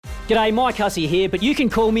G'day, Mike Hussey here, but you can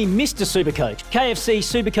call me Mr. Supercoach. KFC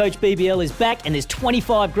Supercoach BBL is back and there's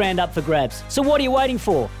 25 grand up for grabs. So what are you waiting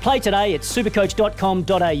for? Play today at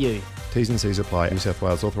supercoach.com.au. T's and C's apply. New South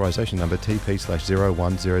Wales authorisation number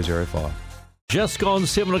TP/01005. Just gone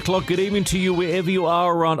 7 o'clock. Good evening to you wherever you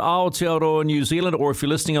are around Aotearoa, New Zealand, or if you're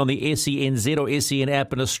listening on the SENZ or SEN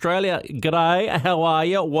app in Australia. G'day, how are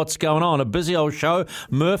you? What's going on? A busy old show.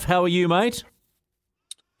 Murph, how are you, mate?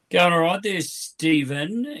 Going all right there,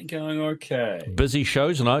 Stephen. Going okay. Busy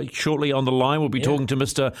show tonight. Shortly on the line, we'll be talking to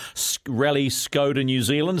Mr. Rally Skoda New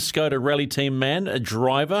Zealand, Skoda Rally Team man, a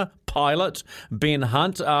driver, pilot, Ben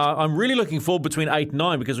Hunt. I'm really looking forward between 8 and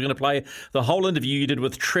 9 because we're going to play the whole interview you did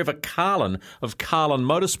with Trevor Carlin of Carlin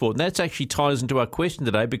Motorsport. And that actually ties into our question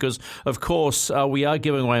today because, of course, we are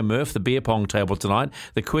giving away Murph, the beer pong table tonight.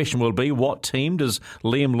 The question will be, what team does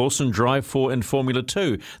Liam Lawson drive for in Formula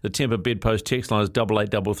 2? The Temper Bedpost text line is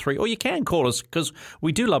 8833. Or you can call us because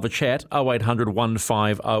we do love a chat, 0800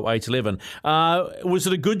 15 0811. Was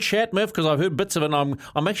it a good chat, Murph? Because I've heard bits of it and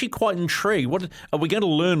I'm actually quite intrigued. What are we going to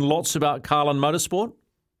learn lots about Carlin Motorsport?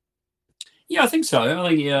 Yeah, I think so. I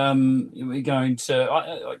think we're going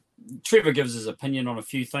to... Trevor gives his opinion on a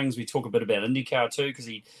few things. We talk a bit about IndyCar too because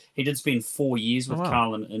he did spend 4 years with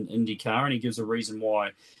Carlin in IndyCar and he gives a reason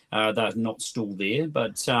why they're not still there,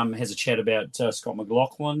 but has a chat about Scott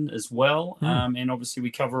McLaughlin as well. And obviously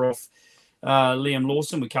we cover off Liam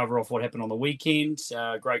Lawson. We cover off what happened on the weekend.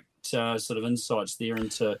 Great sort of insights there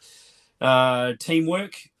into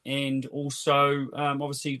teamwork. And also,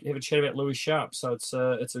 obviously, have a chat about Lewis Sharp. So it's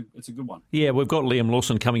a good one. Yeah, we've got Liam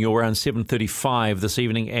Lawson coming your around 7:35 this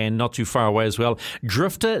evening, and not too far away as well.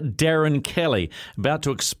 Drifter Darren Kelly about to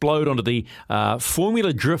explode onto the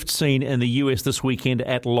Formula Drift scene in the US this weekend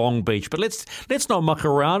at Long Beach. But let's not muck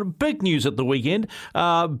around. Big news at the weekend.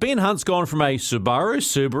 Ben Hunt's gone from a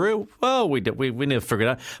Subaru. Well, we never figured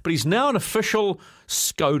it out, but he's now an official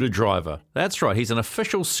Skoda driver. That's right, he's an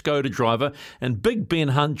official Skoda driver, and Big Ben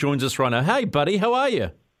Hunt joins us right now. Hey, buddy, how are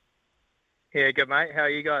you? Yeah, good, mate. How are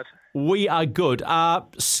you guys? We are good.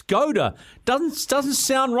 Skoda doesn't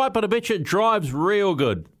sound right, but I bet you it drives real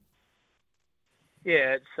good.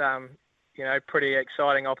 Yeah, it's pretty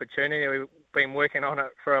exciting opportunity. We've been working on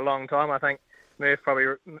it for a long time. I think Murph probably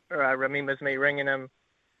remembers me ringing him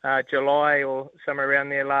July or somewhere around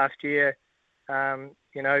there last year.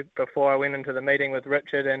 Before I went into the meeting with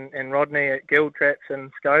Richard and Rodney at Guild Traps and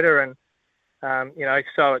Skoda, and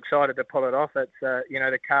so excited to pull it off. It's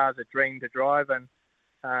the car's a dream to drive, and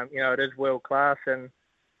it is world class and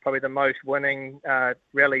probably the most winning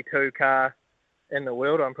Rally 2 car in the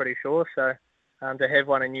world, I'm pretty sure. So to have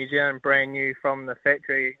one in New Zealand, brand new from the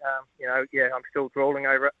factory, I'm still drooling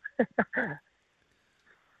over it.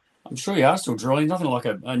 I'm sure you are still drilling. Nothing like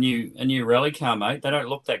a new rally car, mate. They don't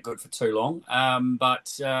look that good for too long.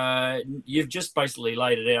 But you've just basically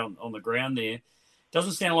laid it out on the ground there.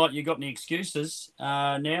 Doesn't sound like you've got any excuses.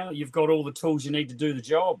 Now you've got all the tools you need to do the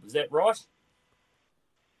job. Is that right?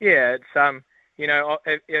 Yeah, it's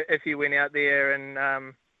if you went out there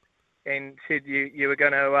and said you were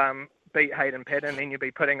going to beat Hayden Paddon, then you'd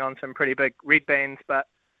be putting on some pretty big red bands. But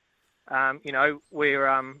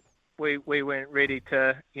we weren't ready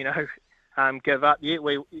to give up yet.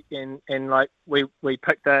 We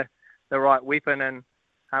picked the right weapon, and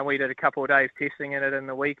we did a couple of days testing in it in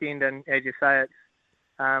the weekend. And as you say, it's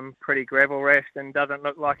pretty gravel rashed and doesn't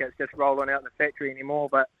look like it's just rolling out in the factory anymore.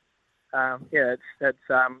 But it's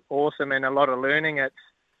awesome and a lot of learning. It's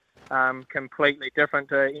completely different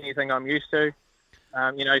to anything I'm used to.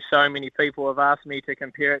 So many people have asked me to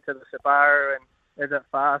compare it to the Subaru and is it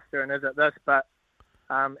faster and is it this, but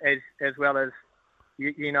as well as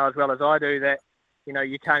as well as I do that,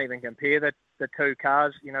 you can't even compare the two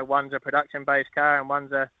cars. One's a production-based car and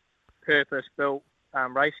one's a purpose-built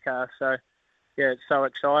race car. So, yeah, it's so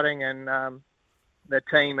exciting, and the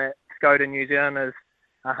team at Skoda New Zealand is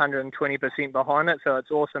 120% behind it. So it's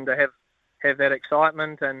awesome to have that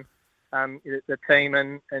excitement, and the team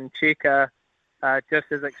in Czech are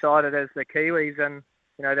just as excited as the Kiwis, and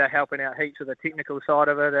they're helping out heaps of the technical side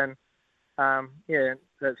of it, and so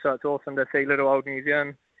it's awesome to see little old New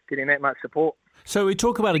Zealand getting that much support. So we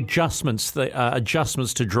talk about adjustments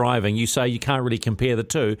to driving. You say you can't really compare the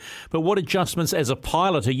two, but what adjustments as a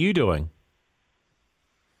pilot are you doing?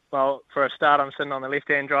 Well, for a start, I'm sitting on the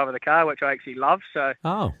left-hand drive of the car, which I actually love. So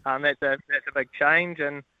that's a big change,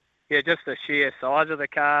 and just the sheer size of the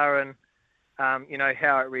car, and how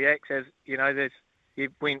it reacts. As you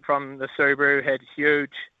went from the Subaru had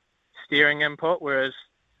huge steering input, whereas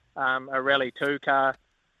a Rally 2 car,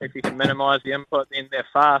 if you can minimise the input, then they're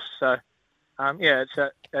fast. So,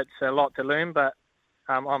 it's a lot to learn, but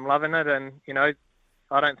I'm loving it. And,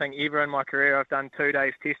 I don't think ever in my career I've done 2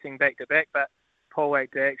 days testing back to back, but Paul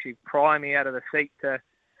had to actually pry me out of the seat to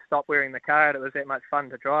stop wearing the card. It was that much fun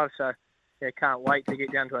to drive, so yeah, can't wait to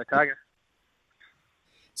get down to Otago.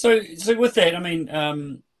 So with that, I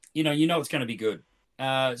mean, you know it's going to be good.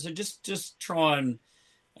 So just try and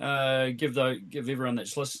give everyone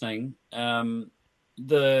that's listening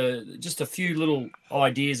just a few little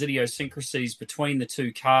ideas, idiosyncrasies between the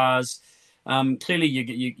two cars. Clearly,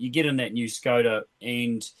 you get in that new Skoda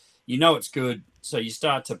and you know it's good, so you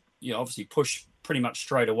start to obviously push pretty much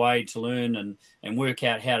straight away to learn and work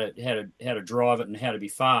out how to drive it and how to be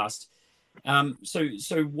fast.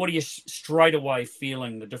 So what are you straight away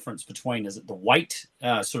feeling the difference between? Is it the weight,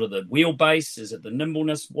 sort of the wheelbase? Is it the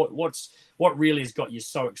nimbleness? What really has got you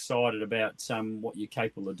so excited about what you're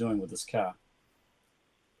capable of doing with this car?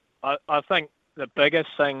 I think the biggest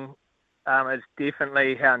thing is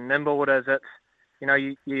definitely how nimble it is. It's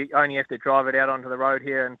you only have to drive it out onto the road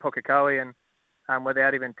here in Pukekohe and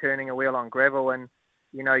without even turning a wheel on gravel, and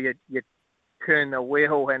you turn the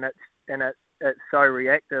wheel and it's so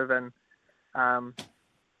reactive and and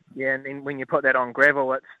then when you put that on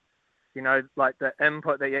gravel, it's like the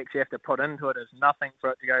input that you actually have to put into it is nothing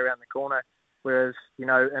for it to go around the corner. Whereas in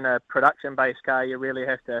a production-based car, you really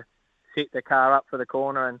have to set the car up for the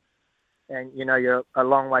corner, and you're a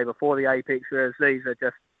long way before the apex. Whereas these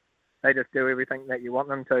they just do everything that you want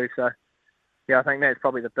them to. So yeah, I think that's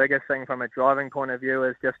probably the biggest thing from a driving point of view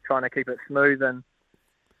is just trying to keep it smooth and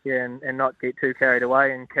not get too carried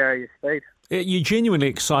away and carry your speed. You're genuinely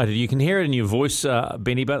excited. You can hear it in your voice,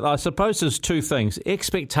 Benny, but I suppose there's two things.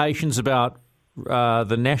 Expectations about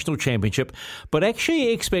the National Championship, but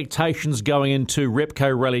actually expectations going into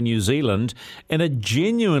Repco Rally New Zealand in a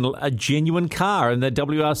genuine car in the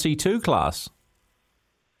WRC2 class.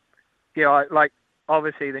 Yeah,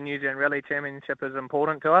 obviously the New Zealand Rally Championship is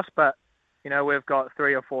important to us, but we've got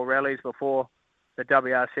 3 or 4 rallies before the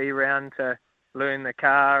WRC round to learn the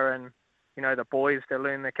car and the boys to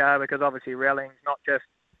learn the car, because obviously rallying's not just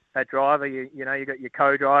a driver. You got your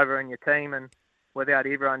co-driver and your team, and without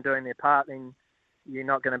everyone doing their part, then you're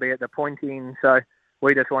not going to be at the pointy end. So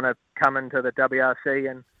we just want to come into the WRC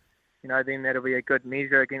and then that'll be a good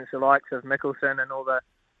measure against the likes of Mickelson and all the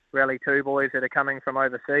Rally 2 boys that are coming from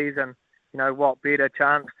overseas, and what better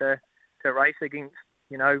chance to race against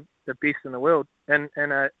the best in the world in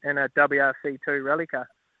a WRC2 rally car.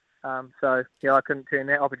 So yeah, I couldn't turn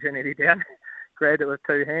that opportunity down. Grabbed it with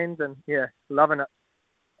 2 hands, and yeah, loving it.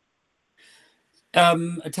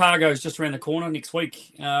 Otago's just around the corner next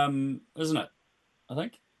week, isn't it? I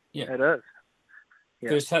think. Yeah, it is.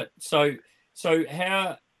 Yeah. First hit. So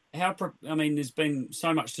how? I mean, there's been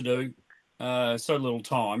so much to do, so little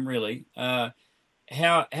time, really. How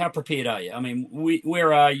prepared are you? I mean,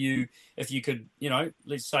 where are you? If you could,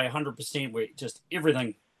 let's say 100%, where just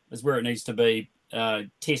everything is where it needs to be.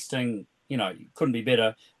 Testing, couldn't be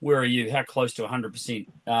better. Where are you? How close to 100%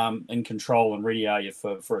 in control and ready are you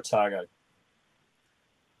for Otago?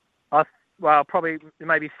 Well, probably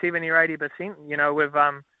maybe 70 or 80%. With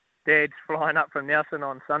Dad's flying up from Nelson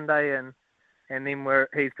on Sunday, and then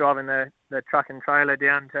he's driving the truck and trailer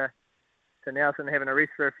down to Nelson, having a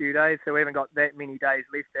rest for a few days. So we haven't got that many days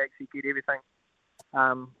left to actually get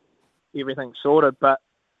everything sorted. But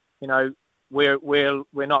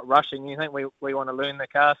we're not rushing anything. We want to learn the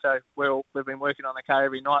car, so we've been working on the car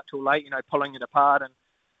every night till late. Pulling it apart and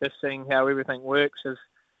just seeing how everything works. It's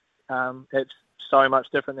so much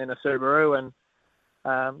different than a Subaru, and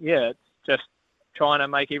it's just trying to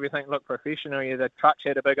make everything look professional. The truck's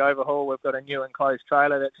had a big overhaul. We've got a new enclosed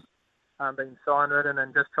trailer that's been sign ridden,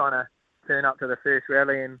 and just trying to turn up to the first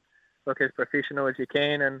rally and look as professional as you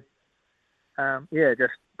can, and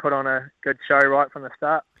just put on a good show right from the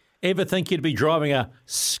start. Ever think you'd be driving a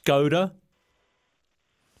Skoda?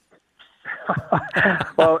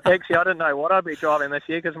 Well, actually, I didn't know what I'd be driving this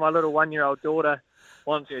year because my little 1-year-old daughter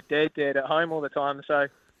wants her dad at home all the time. So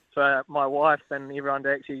for my wife and everyone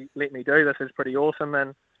to actually let me do this is pretty awesome.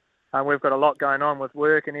 And we've got a lot going on with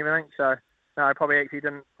work and everything. So no, I probably actually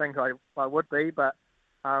didn't think I would be. But,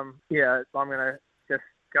 I'm going to just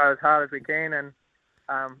go as hard as we can. And,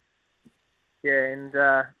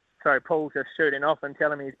 sorry, Paul's just shooting off and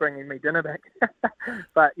telling me he's bringing me dinner back.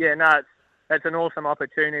 But, it's an awesome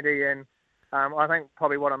opportunity. And I think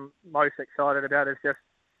probably what I'm most excited about is just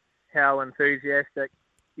how enthusiastic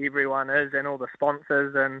everyone is and all the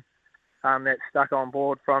sponsors and that's stuck on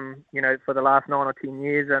board from, for the last 9 or 10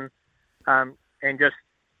 years. And just,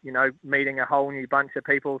 meeting a whole new bunch of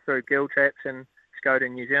people through Gill Traps and Skoda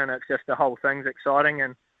New Zealand. It's just the whole thing's exciting.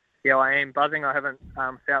 And, I am buzzing. I haven't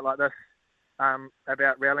felt like this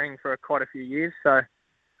about rallying for quite a few years. So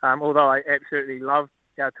although I absolutely love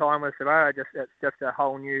our time with Subaru, it's just a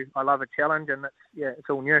whole new. I love a challenge, and it's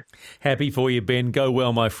all new. Happy for you, Ben. Go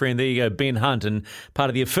well, my friend. There you go, Ben Hunt, and part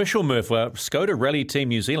of the official Skoda Rally Team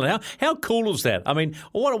New Zealand. How cool is that? I mean,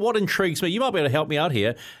 what intrigues me? You might be able to help me out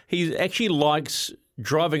here. He actually likes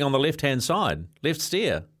driving on the left-hand side, left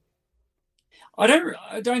steer. I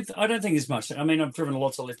don't think there's much. I mean, I've driven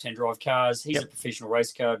lots of left-hand drive cars. He's a professional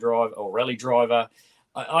race car driver or rally driver.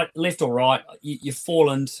 Left or right, you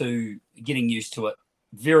fall into getting used to it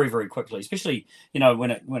very, very quickly, especially,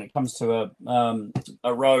 when it comes to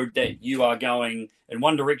a road that you are going in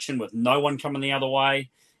one direction with no one coming the other way.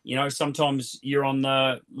 Sometimes you're on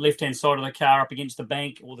the left-hand side of the car up against the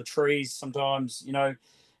bank or the trees. Sometimes,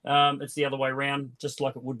 it's the other way around, just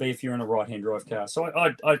like it would be if you're in a right-hand drive car. So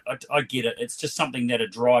I get it. It's just something that a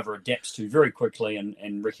driver adapts to very quickly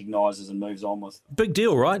and recognises and moves on with. Big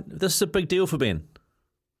deal, right? This is a big deal for Ben.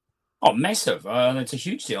 Oh, massive! It's a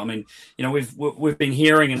huge deal. I mean, we've been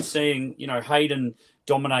hearing and seeing, Hayden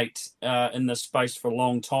dominate in this space for a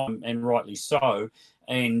long time, and rightly so.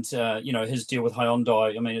 And his deal with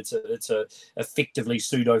Hyundai. I mean, it's a effectively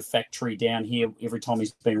pseudo factory down here. Every time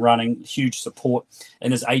he's been running, huge support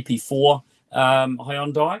in his AP4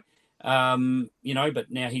 Hyundai.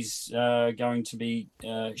 But now he's going to be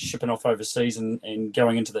shipping off overseas and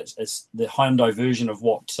going into the Hyundai version of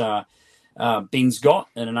what. Ben's got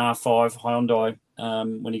in an R5 Hyundai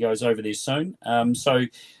when he goes over there soon. So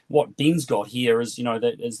what Ben's got here is,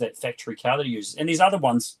 that factory car that he uses. And there's other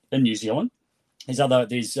ones in New Zealand.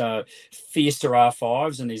 There's Fiesta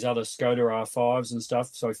R5s and there's other Skoda R5s and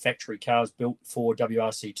stuff. So factory cars built for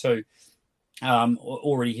WRC2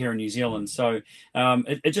 already here in New Zealand. So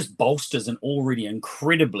it just bolsters an already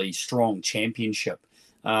incredibly strong championship,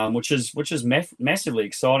 which is massively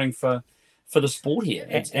exciting for the sport here.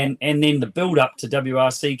 And then the build-up to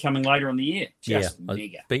WRC coming later in the year. Just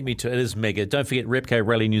mega. Beat me to it. It is mega. Don't forget Repco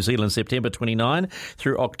Rally New Zealand, September 29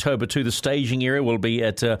 through October 2. The staging area will be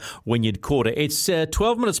at Wynyard Quarter. It's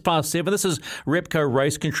 12 minutes past 7. This is Repco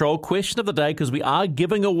Race Control. Question of the day, because we are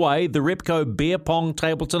giving away the Repco beer pong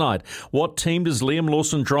table tonight. What team does Liam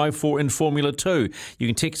Lawson drive for in Formula 2? You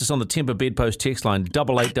can text us on the Temper Bedpost text line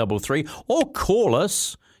 8833 or call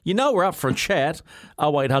us. We're up for a chat.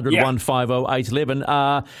 0800 150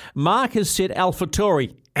 811. Mark has said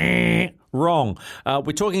AlphaTauri. Wrong.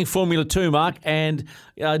 We're talking Formula 2, Mark. And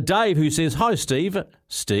Dave, who says, hi, Steve.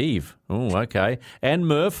 Steve. Oh, okay. And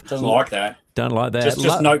Murph. Doesn't like that. Don't like that.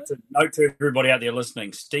 Just note to everybody out there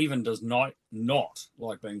listening, Stephen does not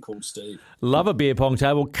like being called Steve. Love a beer pong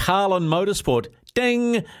table. Carlin Motorsport.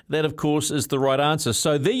 Ding! That, of course, is the right answer.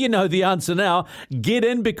 So there you know the answer now. Get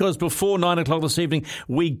in, because before 9 o'clock this evening,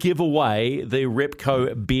 we give away the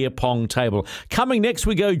Repco beer pong table. Coming next,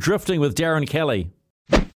 we go drifting with Darren Kelly.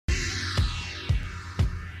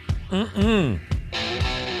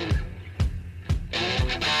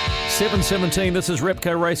 7:17, this is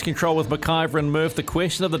Repco Race Control with McIver and Murph. The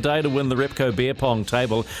question of the day to win the Repco beer pong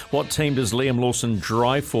table: what team does Liam Lawson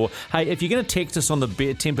drive for? Hey, if you're going to text us on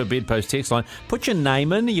the Temper Bedpost text line, put your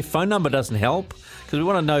name in. Your phone number doesn't help, because we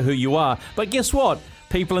want to know who you are. But guess what?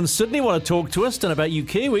 People in Sydney want to talk to us. Don't know about you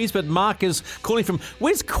Kiwis, but Mark is calling from...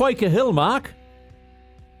 Where's Quaker Hill, Mark?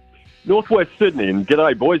 Northwest Sydney. And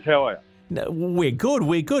g'day, boys. How are you? No, we're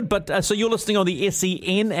good. But so you're listening on the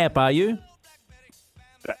SEN app, are you?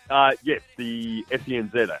 Yes, the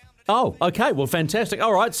SENZ app. Oh, okay. Well, fantastic.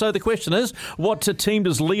 All right. So the question is, what team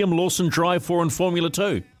does Liam Lawson drive for in Formula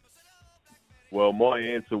 2? Well, my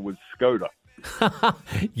answer was Skoda.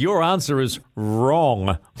 Your answer is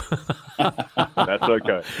wrong. That's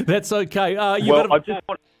okay. That's okay. I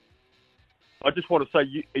just want to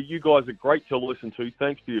say you guys are great to listen to.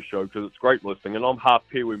 Thanks for your show, because it's great listening. And I'm half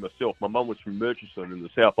Kiwi myself. My mum was from Murchison in the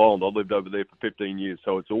South Island. I lived over there for 15 years,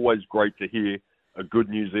 so it's always great to hear a good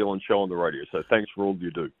New Zealand show on the radio. So thanks for all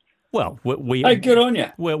you do. Well, hey, good on you.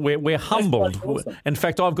 We're humbled. Awesome. In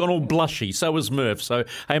fact, I've gone all blushy. So is Murph. So,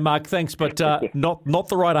 hey, Mark, thanks, but not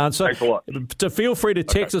the right answer. Thanks a lot. Feel free to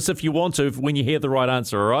text us if you want to when you hear the right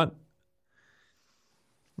answer, all right?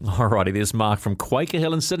 All righty, there's Mark from Quaker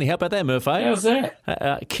Hill in Sydney. How about that, Murph? How's that?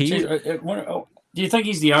 Do you think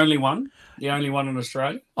he's the only one? The only one in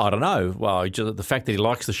Australia? I don't know. Well, just the fact that he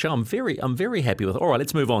likes the show, I'm very happy with it. All right,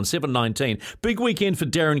 let's move on. 7:19. Big weekend for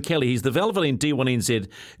Darren Kelly. He's the Valvoline D1NZ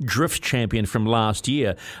Drift Champion from last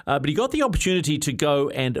year. But he got the opportunity to go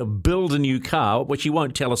and build a new car, which he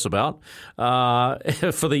won't tell us about,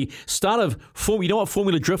 for the start of Formula. You know what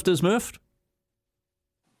Formula Drift is, Murph?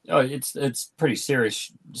 Oh, it's pretty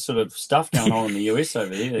serious sort of stuff going on in the US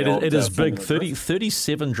over there. It is big.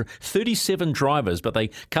 37 drivers, but they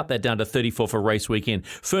cut that down to 34 for race weekend.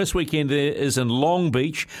 First weekend there is in Long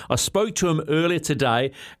Beach. I spoke to him earlier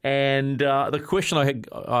today, and the question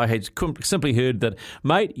I had simply heard that,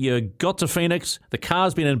 mate, you got to Phoenix, the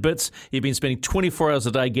car's been in bits, you've been spending 24 hours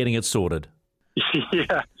a day getting it sorted.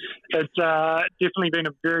 Yeah, it's definitely been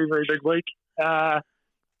a very, very big week.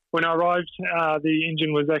 When I arrived, the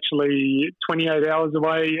engine was actually 28 hours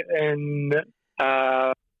away in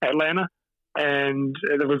Atlanta, and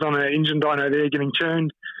it was on an engine dyno there getting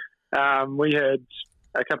tuned. We had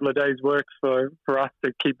a couple of days' work for us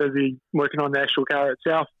to keep busy working on the actual car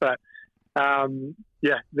itself. But, then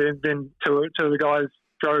two of the guys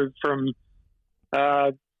drove from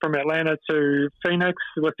Atlanta to Phoenix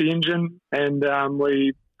with the engine, and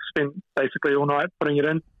we spent basically all night putting it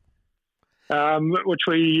in. Which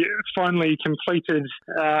we finally completed.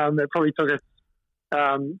 It probably took us,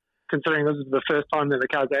 considering this is the first time that the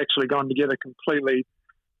car's actually gone together completely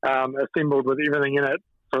assembled with everything in it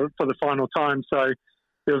for the final time. So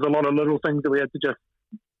there was a lot of little things that we had to just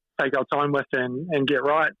take our time with and get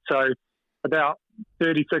right. So about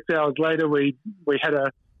 36 hours later, we had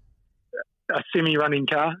a semi-running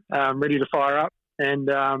car ready to fire up, and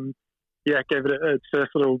gave it its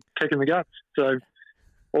first little kick in the guts. So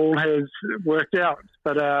all has worked out,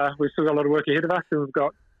 but we've still got a lot of work ahead of us, and we've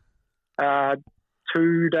got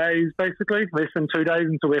 2 days, basically, less than 2 days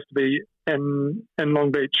until we have to be in Long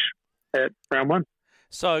Beach at round one.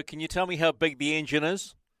 So can you tell me how big the engine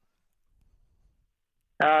is?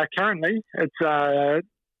 Currently, it's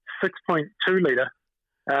 6.2 litre.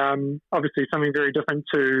 Obviously something very different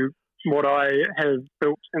to what I have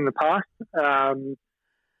built in the past.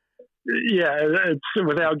 It's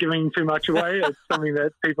without giving too much away. It's something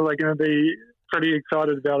that people are going to be pretty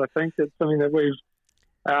excited about. I think it's something that we've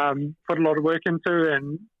put a lot of work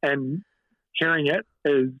into, and hearing it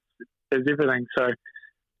is everything. So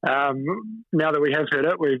now that we have heard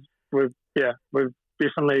it, we've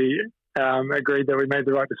definitely agreed that we made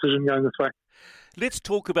the right decision going this way. Let's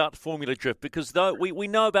talk about Formula Drift, because though we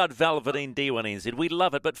know about Valvoline D1NZ, we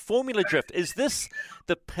love it, but Formula Drift, is this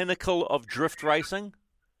the pinnacle of drift racing?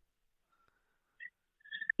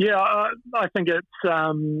 Yeah, I think it's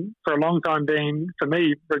for a long time been, for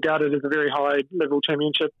me, regarded as a very high-level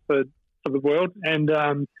championship for the world, and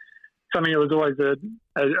something that was always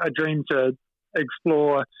a dream to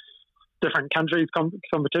explore different countries,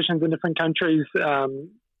 competitions in different countries.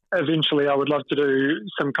 Eventually, I would love to do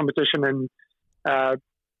some competition in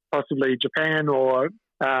possibly Japan or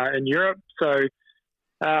in Europe. So,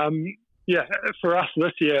 for us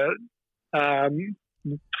this year,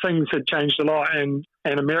 things had changed a lot, and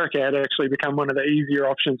America had actually become one of the easier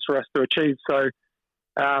options for us to achieve. So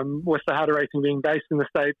with the harder racing being based in the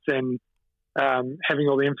States and having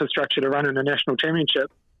all the infrastructure to run in a national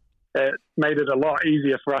championship, it made it a lot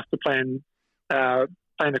easier for us to plan the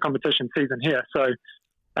competition season here. So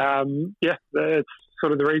it's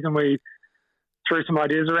sort of the reason we threw some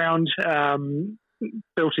ideas around,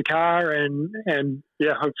 built a car, and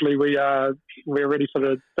hopefully we're ready for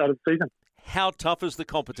the start of the season. How tough is the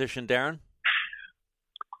competition, Darren?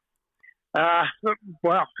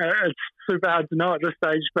 It's super hard to know at this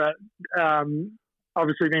stage, but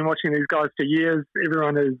obviously been watching these guys for years.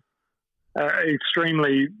 Everyone is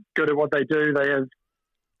extremely good at what they do. They have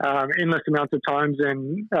endless amounts of time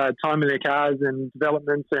in their cars and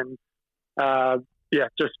developments, and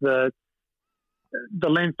just the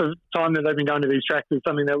length of time that they've been going to these tracks is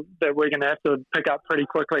something that we're going to have to pick up pretty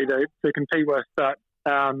quickly to compete with. But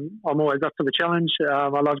I'm always up for the challenge. I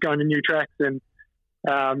love going to new tracks, and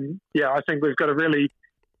I think we've got a really,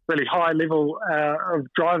 really high level of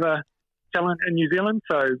driver talent in New Zealand.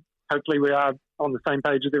 So hopefully we are on the same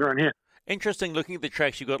page as everyone here. Interesting, looking at the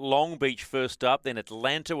tracks, you've got Long Beach first up, then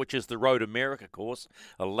Atlanta, which is the Road America course,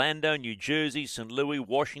 Orlando, New Jersey, St. Louis,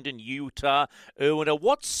 Washington, Utah, Irwin.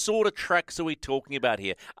 What sort of tracks are we talking about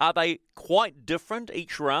here? Are they quite different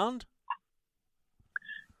each round?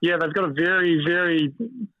 Yeah, they've got a very, very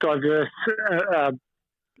diverse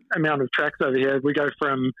amount of tracks over here. We go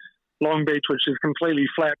from Long Beach, which is completely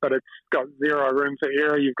flat, but it's got zero room for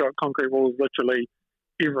error. You've got concrete walls literally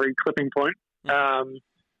every clipping point.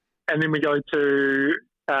 And then we go to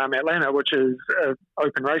Atlanta, which is an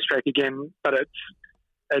open racetrack again, but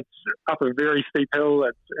it's up a very steep hill.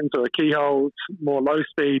 It's into a keyhole. It's more low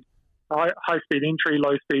speed, high speed entry,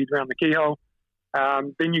 low speed around the keyhole.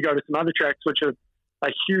 Then you go to some other tracks, which are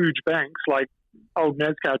huge banks, like old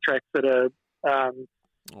NASCAR tracks that are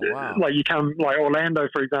like you come, like Orlando,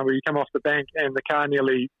 for example, you come off the bank and the car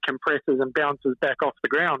nearly compresses and bounces back off the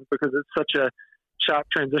ground because it's such a sharp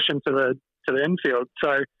transition to the infield.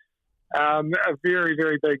 So a very,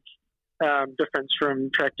 very big difference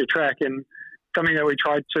from track to track, and something that we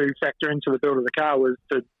tried to factor into the build of the car was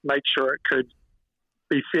to make sure it could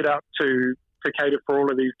be set up to cater for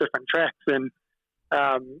all of these different tracks. And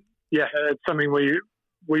it's something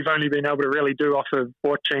we've only been able to really do off of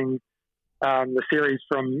watching the series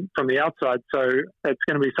from the outside. So it's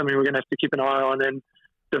going to be something we're going to have to keep an eye on and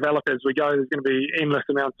develop as we go. There's going to be endless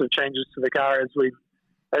amounts of changes to the car as we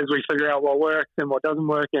figure out what works and what doesn't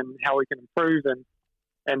work and how we can improve,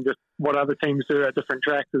 and just what other teams do at different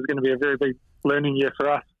tracks is going to be a very big learning year for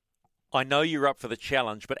us. I know you're up for the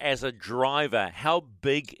challenge, but as a driver, how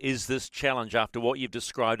big is this challenge after what you've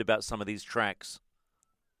described about some of these tracks?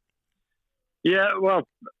 Yeah, well,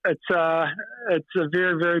 it's a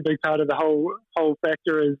very, very big part of the whole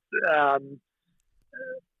factor is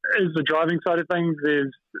the driving side of things.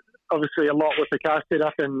 There's obviously a lot with the car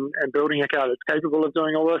setup and building a car that's capable of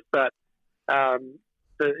doing all this, but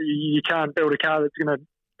you can't build a car that's going to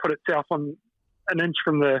put itself on an inch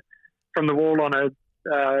from the wall on a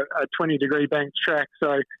 20-degree banked track.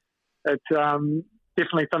 So it's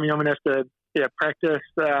definitely something I'm going to have to practice.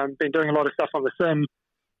 Been doing a lot of stuff on the sim,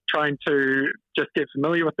 trying to just get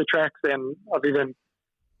familiar with the tracks, and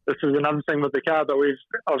this is another thing with the car, but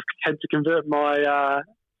I've had to convert my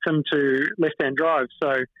sim to left-hand drive.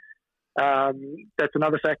 So that's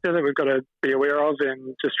another factor that we've got to be aware of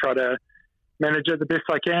and just try to manage it the best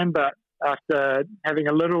I can. But after having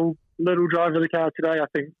a little drive of the car today, I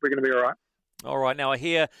think we're going to be all right. All right. Now I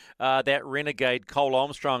hear that renegade Cole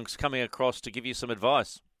Armstrong's coming across to give you some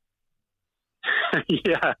advice.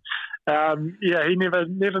 Yeah. He never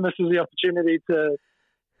misses the opportunity to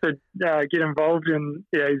get involved, and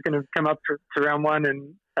he's going to come up to round one,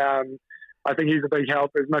 and I think he's a big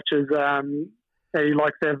help as much as he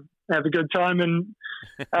likes to have a good time and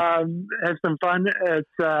have some fun.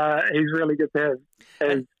 He's really good to have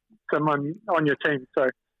as someone on your team, so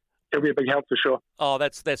he'll be a big help for sure. Oh,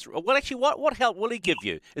 that's well. Actually, what help will he give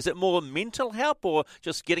you? Is it more mental help or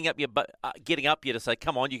just getting up you to say,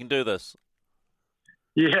 "Come on, you can do this"?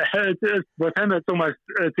 Yeah, with him, it's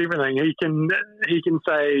everything. He can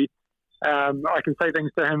say, I can say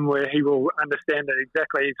things to him where he will understand it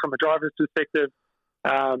exactly from a driver's perspective.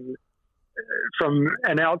 From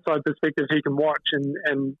an outside perspective, he can watch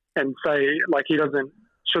and say, like, he doesn't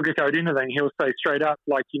sugarcoat anything. He'll say straight up,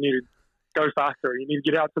 like, you need to go faster, or you need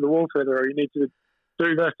to get out to the wall further, or you need to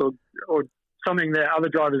do this, or something that other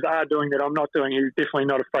drivers are doing that I'm not doing. He's definitely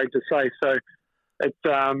not afraid to say. So it's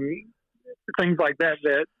things like that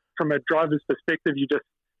from a driver's perspective, you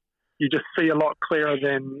just see a lot clearer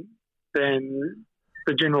than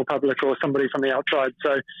the general public or somebody from the outside.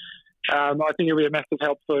 So I think it'll be a massive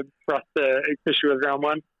help for us, especially with round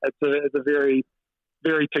one. It's a very,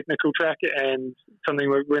 very technical track and something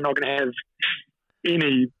we're not going to have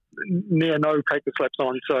near no practice laps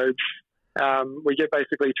on. So we get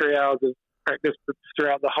basically 3 hours of practice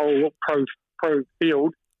throughout the whole pro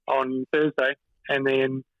field on Thursday, and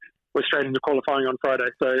then we're straight into qualifying on Friday.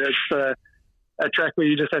 So it's a track where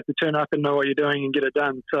you just have to turn up and know what you're doing and get it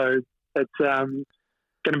done. So it's going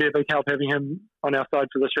to be a big help having him on our side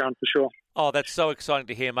for this round for sure. Oh, that's so exciting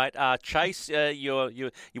to hear, mate. Chase, your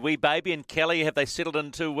wee baby and Kelly, have they settled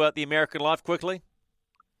into the American life quickly?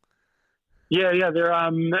 Yeah,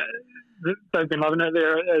 they've been loving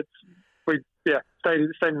it. We stayed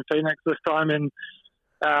in Phoenix this time, and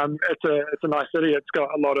it's a nice city. It's got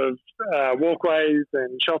a lot of walkways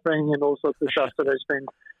and shopping and all sorts of stuff. So they've been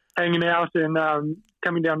hanging out and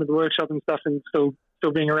coming down to the workshop and stuff, and still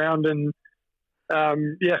being around. And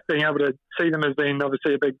being able to see them has been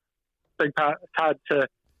obviously a big part. It's hard to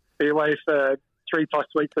be away for 3+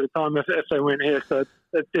 weeks at a time if they weren't here. So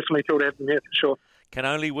it's definitely cool to have them here for sure. Can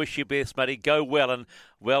only wish you best, buddy. Go well, and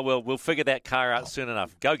we'll figure that car out soon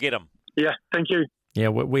enough. Go get them. Yeah, thank you. Yeah,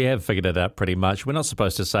 we have figured it out pretty much. We're not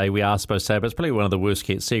supposed to say, we are supposed to say, but it's probably one of the worst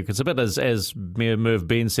kept secrets. A bit as Merv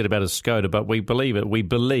Ben said about his Skoda, but we believe it. We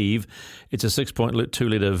believe it's a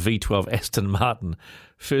 6.2-litre V12 Aston Martin.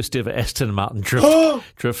 First ever Aston Martin drift car.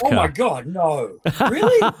 Oh my God, no.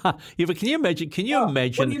 Really? Yeah, but can you imagine?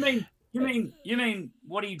 What do you mean? You mean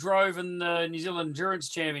what he drove in the New Zealand Endurance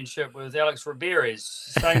Championship with Alex Riberes?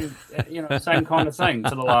 Same kind of thing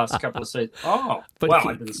for the last couple of seasons. Oh,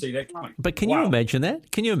 I didn't see that coming. But can you imagine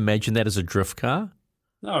that? Can you imagine that as a drift car?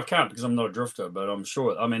 No, I can't because I'm not a drifter, but I'm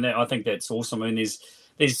sure. I mean, I think that's awesome. I mean,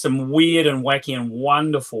 there's some weird and wacky and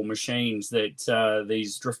wonderful machines that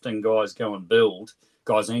these drifting guys go and build,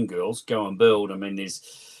 guys and girls go and build. I mean, there's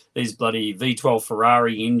these bloody V12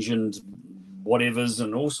 Ferrari engined whatevers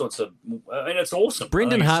and all sorts of. I mean, it's awesome.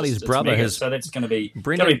 Brendan Hartley's brother has. So that's going to be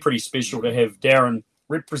pretty special to have Darren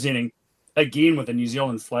representing again with a New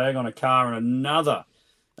Zealand flag on a car and another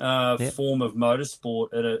form of motorsport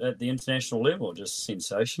at the international level. Just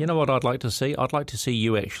sensational. You know what I'd like to see? I'd like to see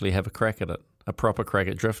you actually have a crack at it, a proper crack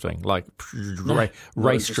at drifting, like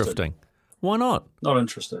race drifting. Why not? Not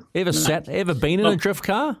interested. Ever been in a drift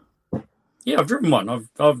car? Yeah, I've driven one.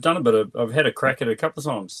 I've done a bit of. I've had a crack at it a couple of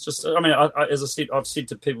times. Just, I mean, as I said, I've said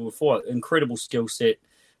to people before, incredible skill set.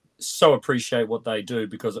 So appreciate what they do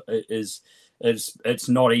because it's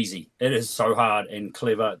not easy. It is so hard and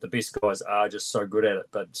clever. The best guys are just so good at it,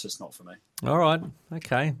 but it's just not for me. All right,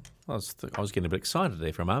 okay. I was getting a bit excited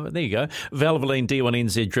there for a moment. There you go. Valvoline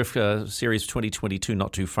D1NZ Drift Series 2022,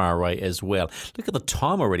 not too far away as well. Look at the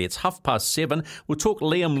time already. It's 7:30. We'll talk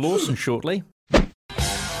Liam Lawson shortly.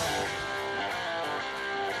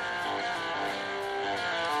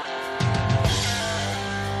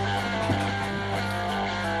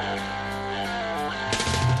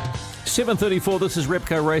 $7:34, this is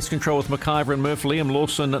Repco Race Control with McIver and Murph. Liam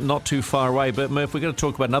Lawson not too far away, but Murph, we're going to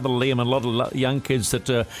talk about another Liam and a lot of young kids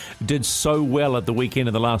that did so well at the weekend,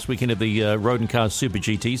 in the last weekend of the Road and Cars Super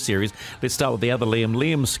GT Series. Let's start with the other Liam.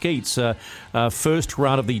 Liam Skeets, first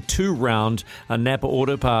round of the 2-round Napa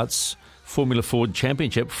Auto Parts Formula Ford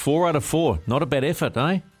Championship. 4 out of 4. Not a bad effort,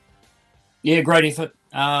 eh? Yeah, great effort.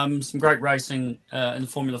 Some great racing in the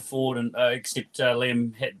Formula Ford, and except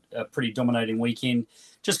Liam had a pretty dominating weekend.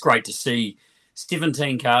 Just great to see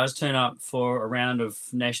 17 cars turn up for a round of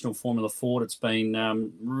National Formula Ford. It's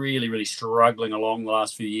been really, really struggling along the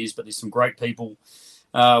last few years, but there's some great people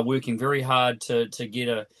working very hard to get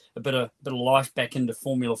a bit of life back into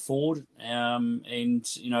Formula Ford. And,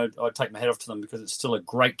 you know, I take my hat off to them because it's still a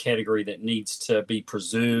great category that needs to be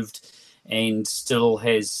preserved and still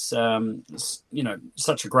has, you know,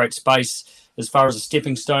 such a great space as far as a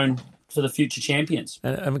stepping stone for the future champions.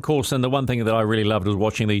 And of course, and the one thing that I really loved was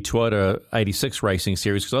watching the Toyota 86 racing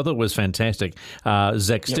series because I thought it was fantastic.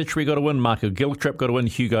 Zach Stitchery got a win, Marco Giltrap got a win,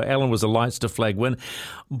 Hugo Allen was a Leinster flag win.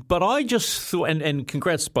 But I just thought, and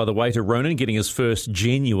congrats, by the way, to Ronan getting his first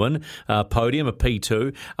genuine podium, a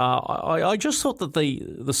P2. I just thought that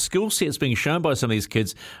the skill sets being shown by some of these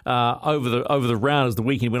kids over the round as the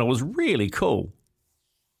weekend went on was really cool.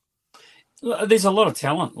 There's a lot of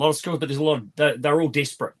talent, a lot of skills, but there's a lot of, they're all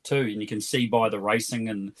desperate too. And you can see by the racing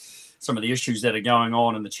and some of the issues that are going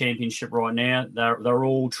on in the championship right now, they're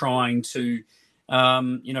all trying to, you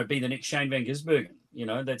know, be the next Shane Van Gisbergen. You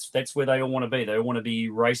know, that's where they all want to be. They all want to be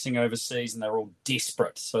racing overseas and they're all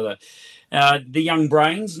desperate. So the young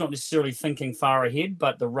brains, not necessarily thinking far ahead,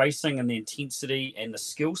 but the racing and the intensity and the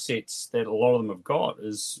skill sets that a lot of them have got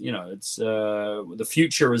is, you know, it's the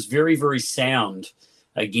future is very, very sound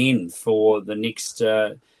again for the next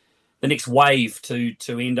wave to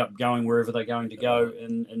end up going wherever they're going to go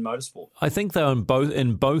in motorsport. I think though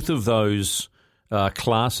in both of those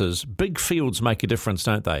classes, big fields make a difference,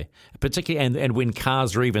 don't they? Particularly and when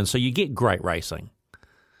cars are even, so you get great racing.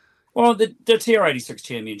 Well, the TR86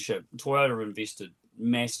 Championship, Toyota invested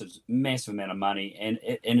massive amount of money, and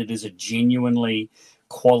it is a genuinely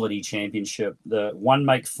quality championship. The one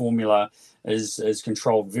make formula is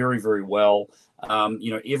controlled very, very well. You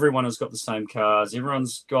know, everyone has got the same cars.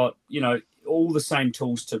 Everyone's got, you know, all the same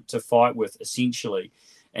tools to fight with, essentially.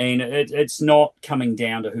 And it's not coming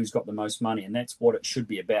down to who's got the most money. And that's what it should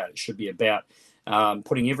be about. It should be about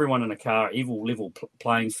putting everyone in a car, level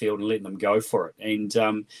playing field and letting them go for it.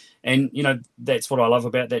 And you know, that's what I love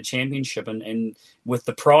about that championship. And with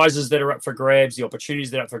the prizes that are up for grabs, the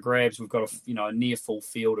opportunities that are up for grabs, we've got a near full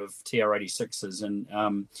field of TR86s.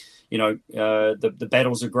 And, you know, the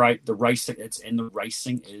battles are great. The racing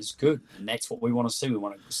is good. And that's what we want to see. We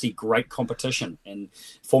want to see great competition. And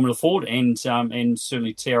Formula Ford and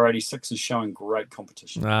certainly TR86 is showing great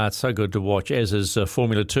competition. It's so good to watch, as is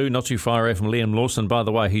Formula 2, not too far away from Liam Lawson, by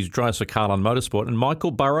the way. He drives for Carlin Motorsport. And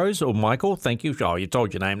Michael Burrows, or Michael, thank you. Oh, you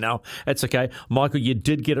told your name now. That's okay. Michael, you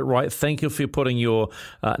did get it right. Thank you for putting your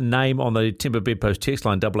name on the Timber Bedpost text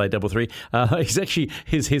line, 8833. He's actually,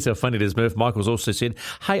 here's how funny it is, Murph. Michael's also said,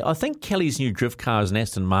 hey, I think Kelly's new drift car is an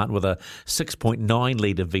Aston Martin with a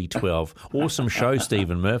 6.9-litre V12. Awesome show, Steve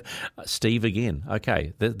and Murph. Steve again.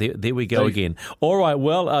 Okay, there we go again. All right,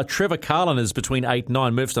 well, Trevor Carlin is between 8 and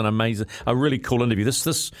 9. Murph's done a really cool interview.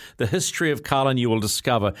 The history of Carlin, you will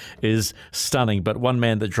discover, is stunning. But one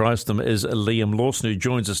man that drives them is Liam Lawson, who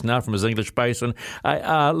joins us now from his English base. And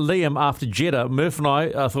Liam, after Jeddah, Murph and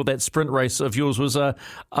I thought that sprint race of yours was a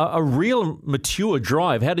real mature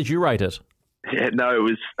drive. How did you rate it? Yeah, no, it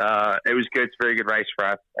was good. It's a very good race for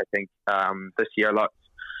us. I think this year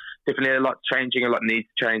definitely a lot changing, a lot needs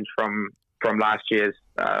to change from from last year's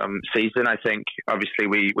season. I think obviously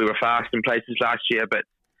we were fast in places last year, but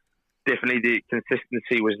definitely the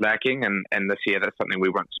consistency was lacking, and this year that's something we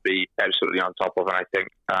want to be absolutely on top of. And I think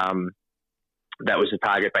that was the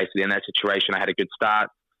target basically in that situation. I had a good start,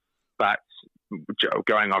 but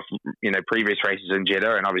going off previous races in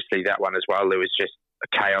Jeddah, and obviously that one as well, there was just a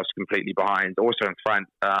chaos completely behind, also in front.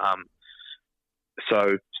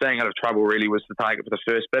 So staying out of trouble really was the target for the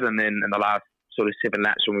first bit, and then in the last sort of 7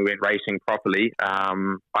 laps when we went racing properly,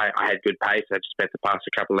 I had good pace. I just had to pass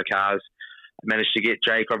a couple of cars. I managed to get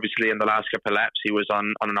Jake obviously in the last couple of laps. He was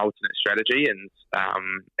on an alternate strategy,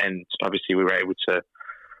 and obviously we were able to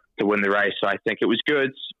win the race. So I think it was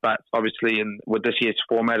good, but obviously with this year's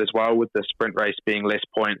format as well, with the sprint race being less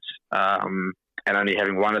points and only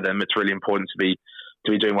having one of them, it's really important to be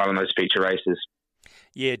doing well in those feature races.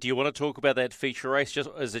 Yeah, do you want to talk about that feature race?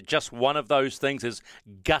 Is it just one of those things, as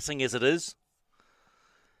gutting as it is?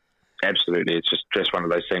 Absolutely, it's just one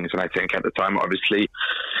of those things, and I think at the time, obviously,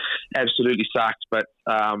 absolutely sucked. But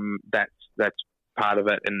that's part of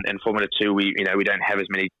it. In Formula 2, we don't have as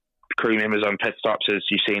many crew members on pit stops as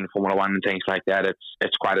you see in Formula 1 and things like that.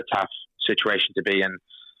 It's quite a tough situation to be in.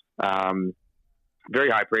 Very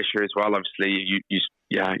high pressure as well. Obviously,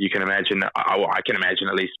 you can imagine. I can imagine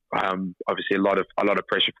at least. Obviously, a lot of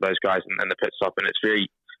pressure for those guys in the pit stop, and it's very,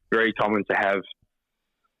 very common to have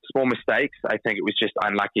small mistakes. I think it was just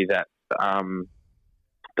unlucky that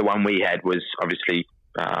the one we had was obviously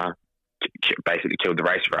basically killed the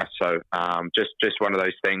race for us. So just one of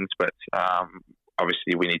those things. But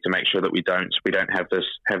obviously, we need to make sure that we don't have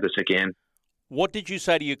this again. What did you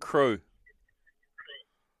say to your crew?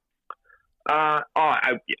 I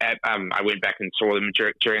went back and saw them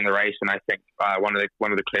during the race, and I think one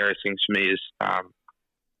of the clearest things for me is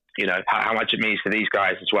how much it means to these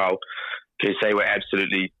guys as well, because they were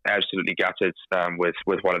absolutely gutted with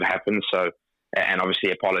what had happened. So, and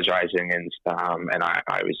obviously apologising, and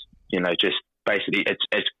I was just basically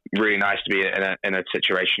it's really nice to be in a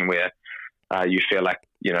situation where you feel like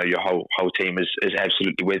your whole team is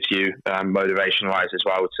absolutely with you, motivation wise as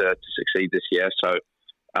well to succeed this year. So.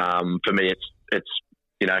 For me,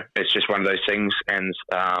 it's just one of those things, and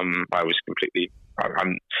I'm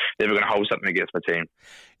never going to hold something against my team.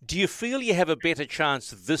 Do you feel you have a better chance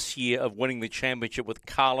this year of winning the championship with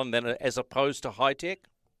Carlin than as opposed to Hi-Tech?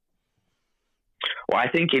 Well, I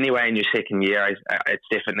think anyway in your second year, it's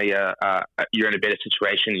definitely you're in a better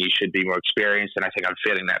situation. You should be more experienced, and I think I'm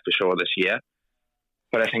feeling that for sure this year.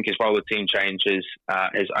 But I think as well the team changes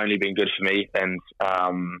has only been good for me, and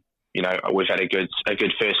we've had a good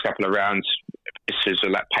first couple of rounds,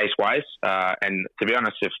 pace-wise. And to be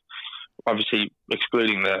honest, if obviously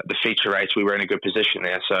excluding the feature race, we were in a good position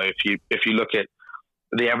there. So if you look at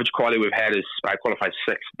the average quality we've had, is I qualified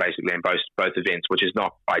 6th basically in both events, which is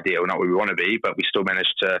not ideal, not where we want to be, but we still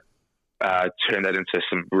managed to turn that into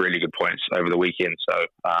some really good points over the weekend. So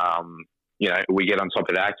we get on top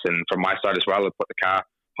of that, and from my side as well, I put the car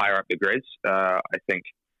higher up the grids. I think.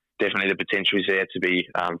 Definitely the potential is there to be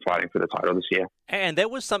fighting for the title this year. And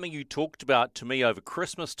that was something you talked about to me over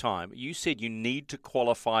Christmas time. You said you need to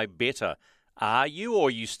qualify better. Are you, or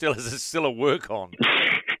are you still a work on?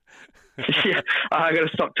 Yeah, I got to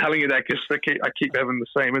stop telling you that, because I keep having the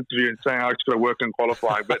same interview and saying I just got to work on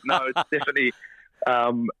qualifying. But no, it's definitely,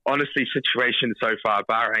 honestly, situation so far.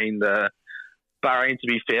 Bahrain, to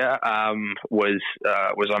be fair,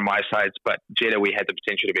 was on my side, but Jeddah, we had the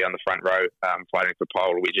potential to be on the front row fighting for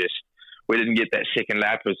pole. We didn't get that second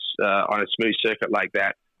lap. It's on a smooth circuit like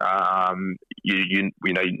that.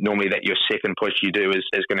 Normally that your second push you do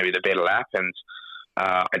is going to be the better lap, and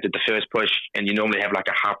I did the first push, and you normally have like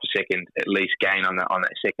a half a second at least gain on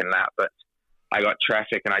that second lap, but I got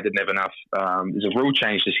traffic and I didn't have enough. There's a rule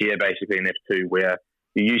change this year basically in F2 where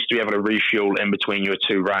you used to be able to refuel in between your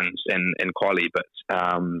 2 runs in quali, but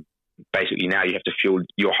basically now you have to fuel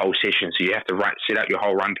your whole session. So you have to set out your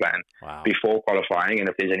whole run plan before qualifying, and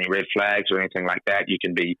if there's any red flags or anything like that, you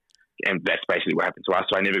can be. And that's basically what happened to us.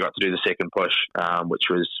 So I never got to do the second push, which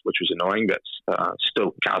was annoying, but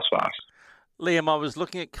still car's fast. Liam, I was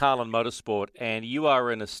looking at Carlin Motorsport, and you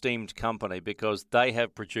are an esteemed company because they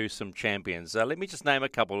have produced some champions. Let me just name a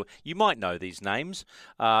couple. You might know these names.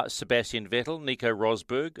 Sebastian Vettel, Nico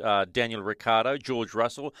Rosberg, Daniel Ricciardo, George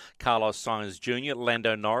Russell, Carlos Sainz Jr.,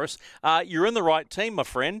 Lando Norris. You're in the right team, my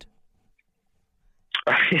friend.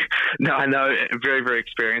 No, I know. Very, very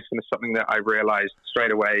experienced, and it's something that I realised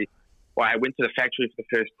straight away. Well, I went to the factory for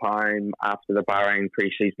the first time after the Bahrain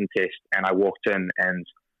pre-season test, and I walked in and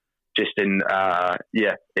just in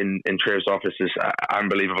Trev's office is an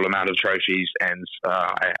unbelievable amount of trophies, and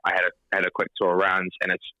I had a quick tour around,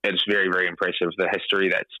 and it's very, very impressive, the history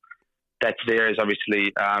that's there is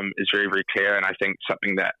obviously is very, very clear. And I think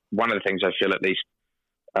one of the things I feel at least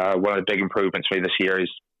one of the big improvements for me this year is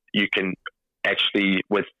you can actually,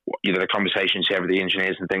 with the conversations you have with the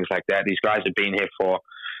engineers and things like that, these guys have been here for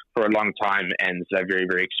a long time and they're very,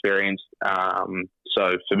 very experienced.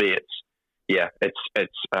 So for me, it's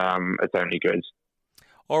only good.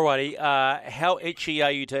 Alrighty, how itchy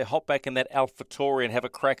are you to hop back in that AlphaTauri and have a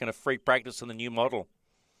crack and a free practice in the new model?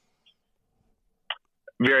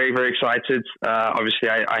 Very, very excited. Obviously,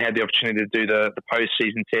 I had the opportunity to do the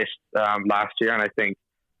post-season test last year, and I think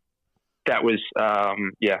that was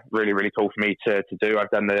really, really cool for me to do. I've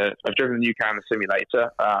driven the new car in the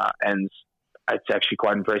simulator, and it's actually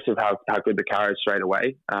quite impressive how good the car is straight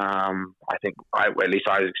away. I think at least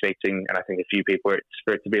I was expecting, and I think a few people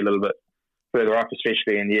for it to be a little bit further up,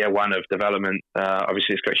 especially in year one of development.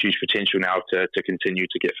 Obviously, it's got huge potential now to continue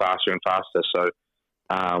to get faster and faster. So,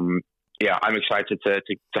 I'm excited to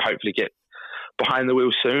hopefully get behind the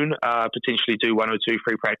wheel soon. Potentially do 1 or 2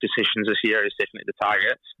 free practice sessions this year is definitely the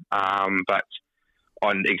target. But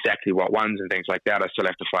on exactly what ones and things like that, I still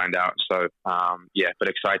have to find out. So, but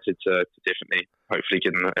excited to definitely hopefully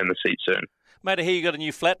get in the seat soon. Mate, I hear you got a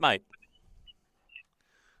new flatmate.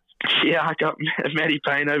 Yeah, I got Matty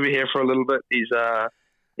Payne over here for a little bit.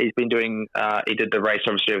 He's been doing. He did the race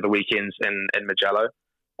obviously over the weekends in Mugello,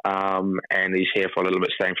 and he's here for a little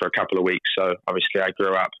bit, staying for a couple of weeks. So obviously, I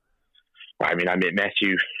grew up. I met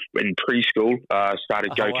Matthew in preschool.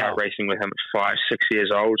 Started go-kart racing with him at 5, 6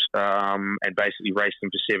 years old, and basically raced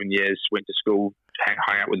him for 7 years. Went to school,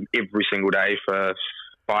 hung out with him every single day for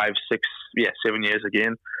 5, 6, 7 years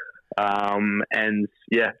again.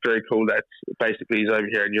 Very cool that basically he's over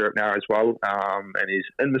here in Europe now as well, and he's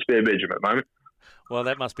in the spare bedroom at the moment. Well,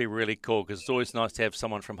 that must be really cool because it's always nice to have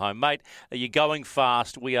someone from home. Mate, you're going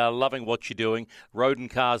fast. We are loving what you're doing. Roden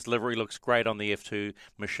Cars livery looks great on the F2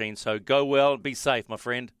 machine, so go well and be safe, my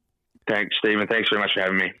friend. Thanks, Stephen. Thanks very much for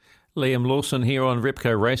having me. Liam Lawson here on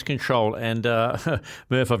Repco Race Control. And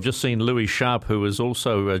Murph, I've just seen Louis Sharp, who is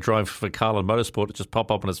also driving for Carlin Motorsport, just pop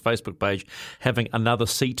up on his Facebook page, having another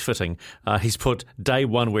seat fitting. He's put day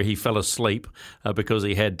 1 where he fell asleep because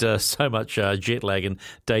he had so much jet lag, and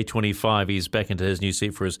day 25 he's back into his new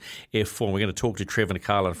seat for his F4. We're going to talk to Trevor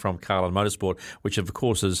Carlin from Carlin Motorsport, which of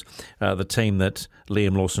course is the team that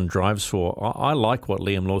Liam Lawson drives for. I like what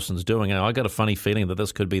Liam Lawson's doing, and I got a funny feeling that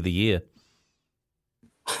this could be the year.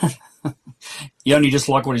 You only just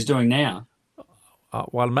like what he's doing now.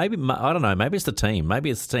 Well, maybe I don't know. Maybe it's the team.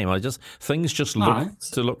 Things just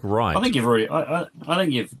look right. I think you've already. I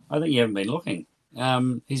think you haven't been looking.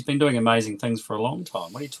 He's been doing amazing things for a long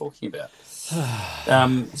time. What are you talking about?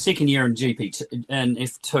 Second year in GP and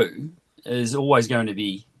F2 is always going to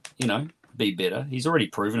be, be better. He's already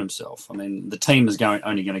proven himself. I mean, the team is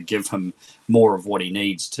only going to give him more of what he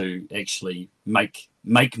needs to actually make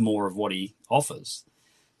more of what he offers.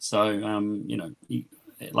 So,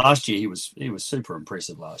 last year he was super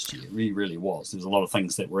impressive last year. He really was. There was a lot of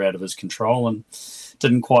things that were out of his control and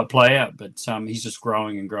didn't quite play out, but he's just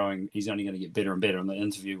growing and growing. He's only going to get better and better. In the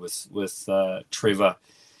interview with Trevor,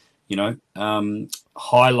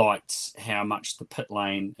 highlights how much the pit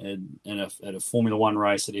lane at a Formula One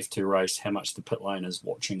race, at F2 race, how much the pit lane is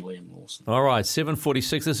watching Liam Lawson. All right,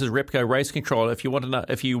 7:46. This is Repco Race Control. If you want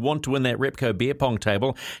to win that Repco beer pong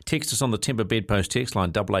table, text us on the Timber Bedpost text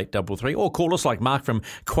line 8833, or call us like Mark from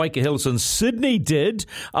Quaker Hills in Sydney did,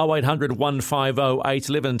 0800 150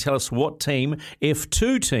 811, and tell us what team,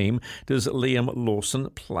 F2 team, does Liam Lawson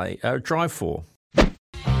drive for.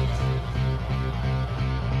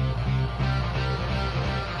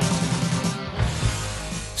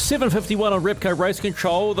 7:51 on Repco Race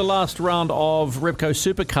Control. The last round of Repco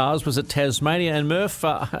Supercars was at Tasmania, and Murph,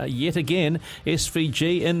 yet again,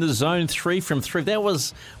 SVG in the zone 3 from 3. That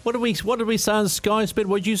was, what did we say on Sky Speed?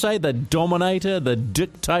 What did you say? The dominator, the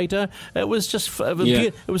dictator. It was just,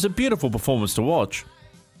 it was a beautiful performance to watch.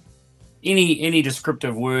 Any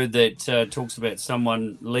descriptive word that talks about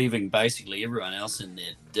someone leaving basically everyone else in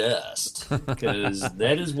their dust, because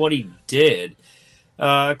that is what he did.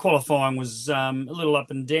 Qualifying was a little up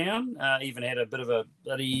and down. Even had a bit of a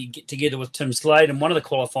bloody get together with Tim Slade in one of the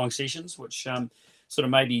qualifying sessions, which sort of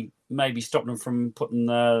maybe stopped him from putting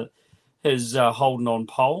his Holden on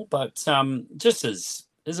pole. But just his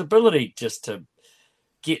ability just to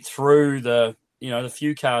get through the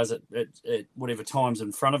few cars at whatever times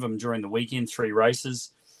in front of him during the weekend, 3 races,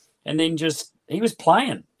 and then he was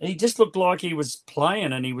playing. He just looked like he was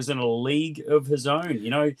playing, and he was in a league of his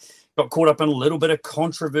own. Got caught up in a little bit of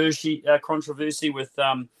controversy with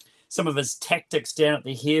some of his tactics down at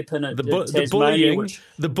the hairpin at the Tasmania, bullying,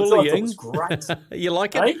 the I bullying was great. You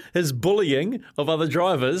like it? Eh? His bullying of other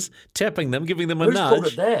drivers, tapping them, giving them a Who's nudge. called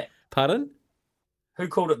it that? Pardon? Who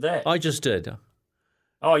called it that? I just did.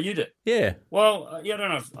 Oh, you did. Yeah. Well, yeah,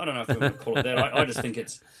 I don't know if we would call it that. I just think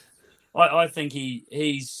it's. I think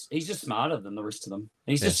he's just smarter than the rest of them.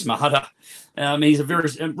 He's just smarter. He's a very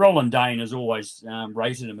Roland Dane has always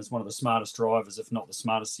rated him as one of the smartest drivers, if not the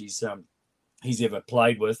smartest he's ever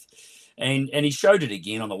played with, and he showed it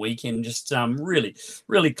again on the weekend. Just really,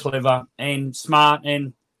 really clever and smart,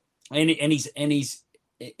 and he's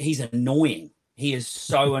annoying. He is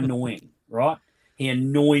so annoying, right? He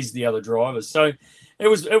annoys the other drivers. So it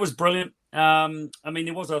was brilliant.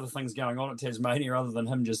 There was other things going on at Tasmania other than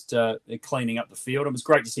him just cleaning up the field. It was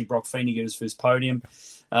great to see Brock Feeney get his first podium.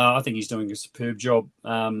 I think he's doing a superb job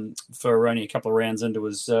for only a couple of rounds into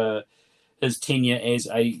his tenure as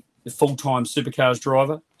a full-time supercars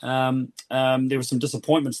driver. There were some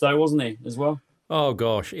disappointments though, wasn't there, as well? Oh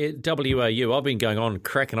gosh, WAU. I've been going on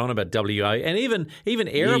cracking on about WA, and even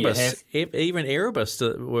Erebus, even Erebus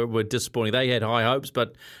were disappointing. They had high hopes,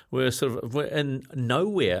 but were in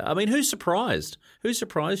nowhere. I mean, who's surprised? Who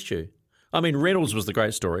surprised you? I mean, Reynolds was the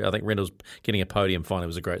great story. I think Reynolds getting a podium finally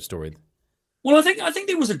was a great story. Well, I think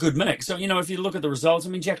there was a good mix. So, if you look at the results, I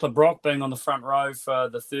mean, Jack Le Brocq being on the front row for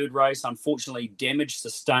the third race, unfortunately, damage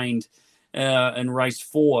sustained in race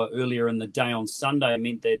 4 earlier in the day on Sunday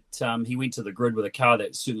meant that he went to the grid with a car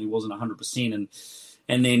that certainly wasn't 100%,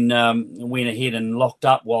 and then went ahead and locked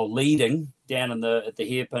up while leading down at the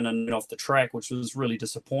hairpin and off the track, which was really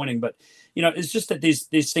disappointing. But it's just that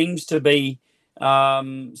there seems to be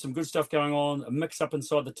some good stuff going on. A mix up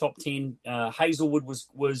inside the top 10. Hazelwood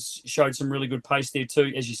showed some really good pace there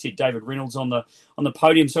too. As you said, David Reynolds on the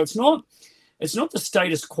podium. So it's not the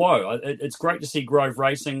status quo. It's great to see Grove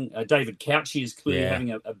Racing. David Couchy is clearly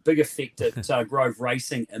having a big effect at Grove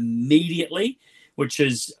Racing immediately, which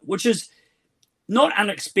is not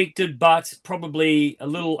unexpected, but probably a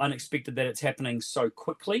little unexpected that it's happening so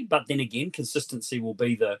quickly. But then again, consistency will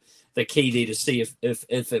be the key there to see if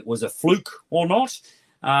it was a fluke or not.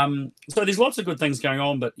 So there's lots of good things going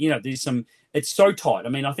on, but there's some. It's so tight. I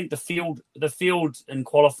mean, I think the field in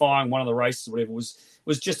qualifying, one of the races, or whatever,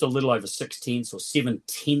 was just a little over 6/10 or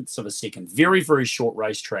 7/10 of a second. Very, very short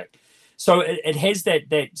racetrack. So it has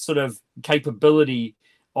that sort of capability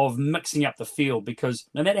of mixing up the field, because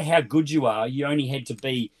no matter how good you are, you only had to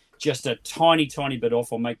be just a tiny, tiny bit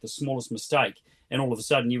off or make the smallest mistake, and all of a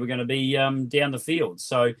sudden you were going to be down the field.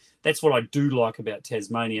 So that's what I do like about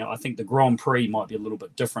Tasmania. I think the Grand Prix might be a little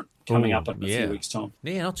bit different coming up in a few weeks' time.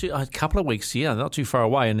 Yeah, a couple of weeks, not too far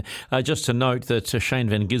away. And just to note that Shane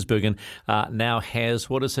van Gisbergen now has,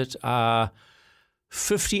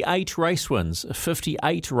 58 race wins.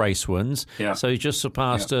 58 race wins. Yeah. So he just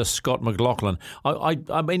surpassed Scott McLaughlin.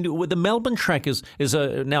 I mean, with the Melbourne track is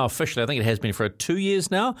now officially, I think it has been for 2 years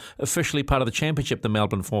now, officially part of the championship, the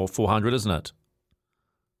Melbourne 400, isn't it?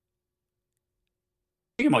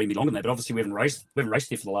 I think it might even be longer than that, but obviously we haven't raced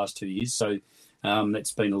there for the last 2 years, so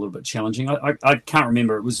that's been a little bit challenging. I can't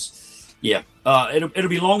remember. It was. Yeah, it'll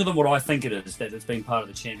be longer than what I think it is, that it's been part of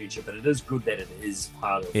the championship, but it is good that it is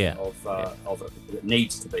part of it. It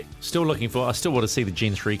needs to be. I still want to see the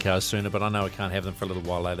Gen 3 cars sooner, but I know I can't have them for a little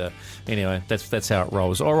while later. Anyway, that's how it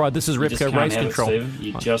rolls. All right, this is Repco Race Control.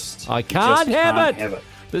 I can't have it.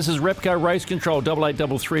 This is Repco Race Control.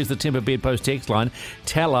 8833 is the Timber Bedpost text line.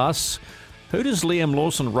 Tell us, who does Liam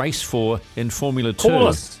Lawson race for in Formula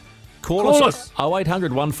 2? Call us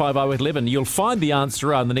 0800 150 811. You'll find the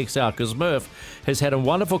answer in the next hour, because Murph has had a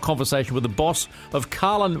wonderful conversation with the boss of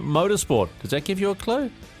Carlin Motorsport. Does that give you a clue?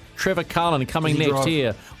 Trevor Carlin coming next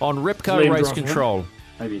here on Repco Race Control.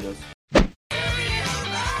 Maybe he does.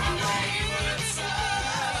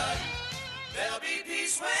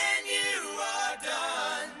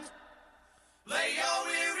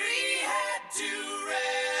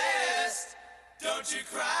 Don't you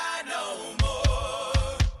cry no more.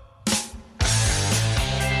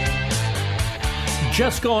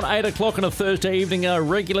 Just gone 8 o'clock on a Thursday evening, our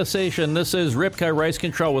regular session. This is Repco Race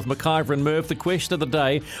Control with McIver and Murph. The question of the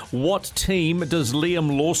day, what team does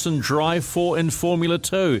Liam Lawson drive for in Formula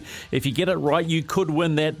 2? If you get it right, you could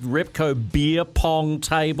win that Repco beer pong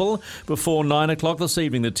table before 9 o'clock this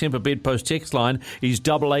evening. The Timber Bedpost text line is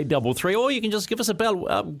 8833, or you can just give us a bell. We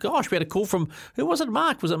had a call from, who was it,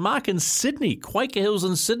 Mark? Was it Mark in Sydney? Quaker Hills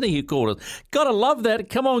in Sydney, who called us. Gotta love that.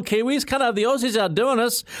 Come on, Kiwis. Can't have the Aussies outdoing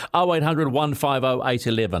us. 0800 150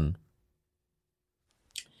 811.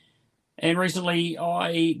 And recently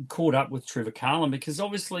I caught up with Trevor Carlin, because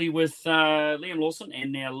obviously with Liam Lawson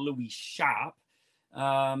and now Louis Sharp,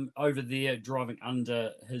 over there driving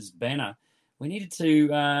under his banner. We needed to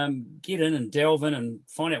get in and delve in and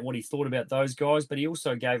find out what he thought about those guys, but he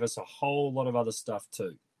also gave us a whole lot of other stuff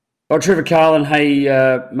too. Well, Trevor Carlin, hey,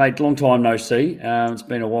 mate, long time no see. It's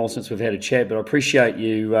been a while since we've had a chat, but I appreciate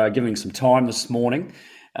you giving some time this morning,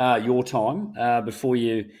 your time, before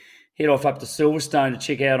you head off up to Silverstone to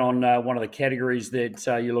check out on one of the categories that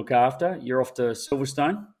you look after. You're off to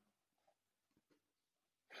Silverstone?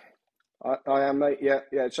 I am, mate. Yeah.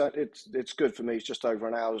 It's good for me. It's just over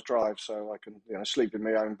an hour's drive, so I can sleep in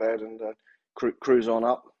my own bed and cruise on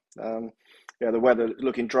up. The weather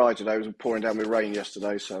looking dry today. It was pouring down with rain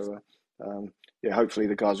yesterday, so hopefully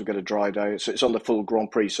the guys will get a dry day. It's on the full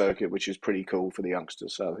Grand Prix circuit, which is pretty cool for the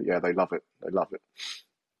youngsters. So yeah, they love it.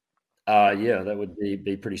 That would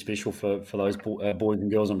be pretty special for those boys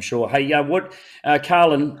and girls, I'm sure. Hey,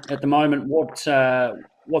 Carlin, at the moment,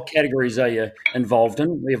 what categories are you involved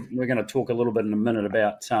in? We're going to talk a little bit in a minute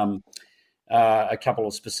about a couple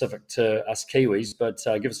of specific to us Kiwis, but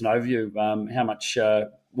give us an overview of how much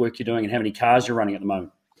work you're doing and how many cars you're running at the moment.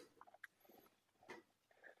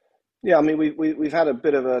 Yeah, I mean, we've had a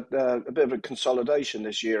bit of a consolidation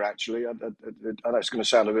this year. Actually, I know it's going to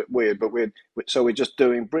sound a bit weird, but we're just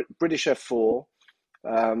doing British F4,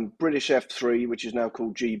 British F3, which is now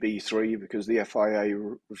called GB3 because the FIA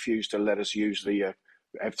refused to let us use the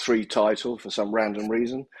F3 title for some random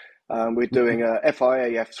reason. We're doing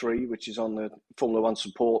FIA F3, which is on the Formula One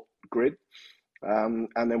support grid, and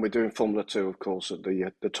then we're doing Formula 2, of course, at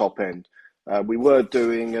the top end. We've been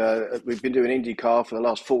doing IndyCar for the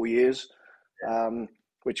last 4 years,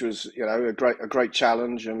 which was a great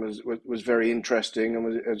challenge and was very interesting,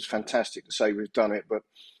 and it was fantastic to say we've done it. But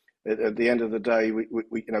at the end of the day,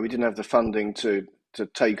 we didn't have the funding to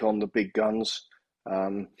take on the big guns,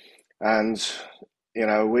 and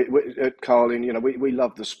we at Carlin, we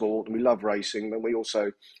love the sport and we love racing, but we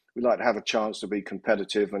like to have a chance to be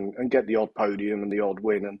competitive and get the odd podium and the odd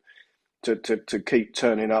win, and to keep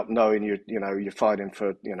turning up knowing you're fighting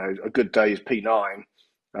for a good day's P9.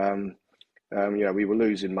 We were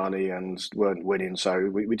losing money and weren't winning, so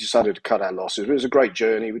we decided to cut our losses. It was a great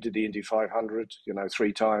journey. We did the Indy 500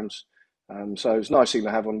 3 times, so it's a nice thing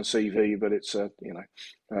to have on the CV, but it's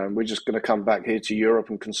we're just going to come back here to Europe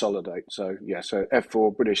and consolidate. So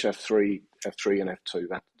F4, British F3 and F2,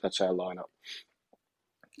 that's our lineup.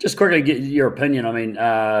 Just quickly get your opinion. I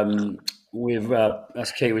mean, we've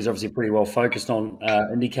us Kiwis obviously pretty well focused on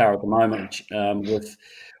IndyCar at the moment with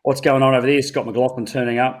what's going on over there. Scott McLaughlin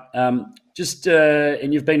turning up. And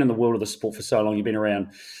you've been in the world of the sport for so long. You've been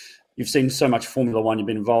around. You've seen so much Formula One. You've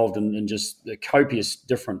been involved in just the copious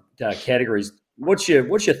different categories. What's your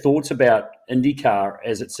thoughts about IndyCar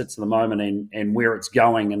as it sits at the moment and where it's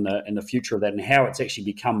going in the future of that, and how it's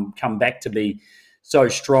actually come back to be so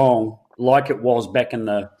strong like it was back in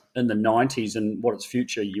the 90s, and what its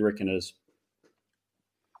future you reckon is?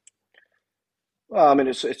 Well, I mean,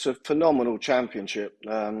 it's a phenomenal championship.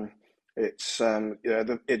 It's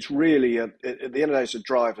really at the end of the day, it's a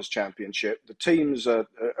drivers' championship. The teams are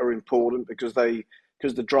important because the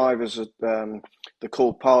drivers are the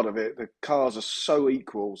core part of it. The cars are so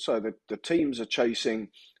equal, so the teams are chasing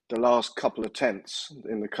the last couple of tenths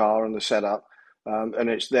in the car and the setup, and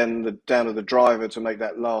it's then down to the driver to make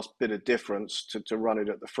that last bit of difference to run it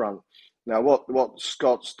at the front. Now, what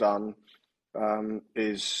Scott's done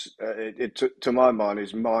is, to my mind,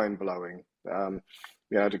 is mind blowing.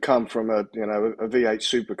 To come from a V8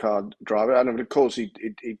 supercar driver, and of course he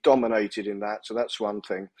dominated in that, so that's one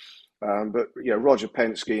thing. But Roger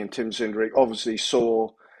Penske and Tim Cindric obviously saw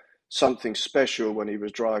something special when he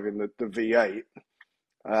was driving the V8,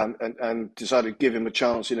 and decided to give him a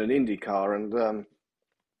chance in an Indy car. And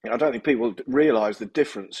I don't think people realise the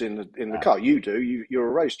difference in the car. You do. You're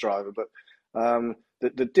a race driver, but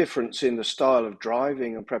the difference in the style of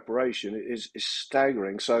driving and preparation is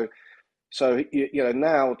staggering. So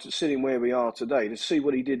now sitting where we are today, to see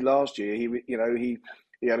what he did last year, he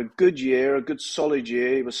had a good year, a good solid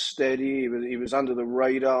year. He was steady. He was under the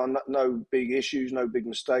radar. No big issues, no big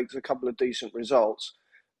mistakes. A couple of decent results,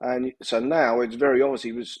 and so now it's very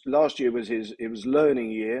obvious. Last year was his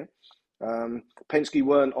learning year. Penske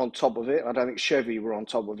weren't on top of it. I don't think Chevy were on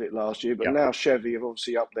top of it last year, but now Chevy have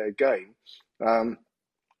obviously upped their game.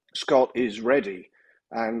 Scott is ready,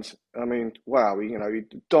 and I mean, wow, he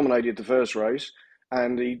dominated the first race,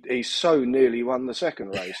 and he so nearly won the second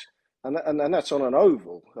race. And that's on an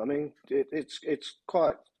oval. I mean, it's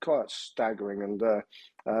quite staggering. And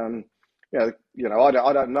I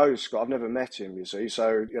don't know Scott. I've never met him. You see,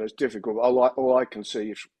 so it's difficult. All I can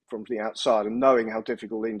see from the outside and knowing how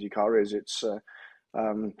difficult IndyCar is,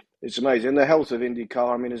 It's amazing. And the health of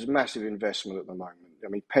IndyCar, I mean, is a massive investment at the moment. I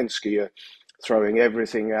mean, Penske are throwing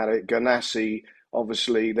everything at it. Ganassi,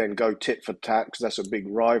 obviously, then go tit for tat because that's a big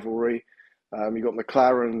rivalry. You've got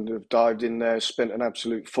McLaren who've dived in there, spent an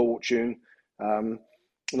absolute fortune.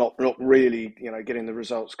 Not really, getting the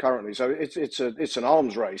results currently. So it's an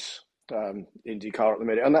arms race, IndyCar at the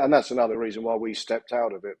minute, and that's another reason why we stepped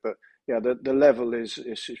out of it. But yeah, the level is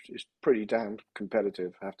pretty damn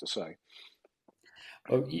competitive, I have to say.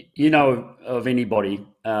 Well, of anybody,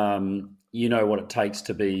 what it takes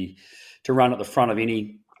to run at the front of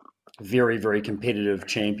any very, very competitive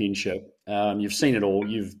championship. You've seen it all.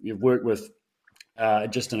 You've worked with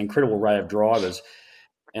just an incredible array of drivers.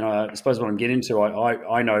 And I suppose what I'm getting to,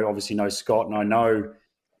 I obviously know Scott, and I know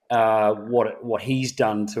what he's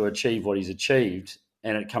done to achieve what he's achieved,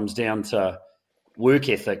 and it comes down to work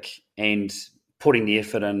ethic and putting the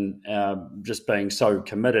effort in, just being so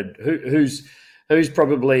committed. Who's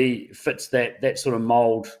probably fits that sort of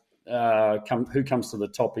mould? Who comes to the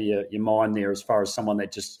top of your mind there as far as someone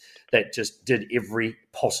that just did every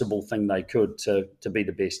possible thing they could to be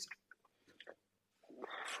the best?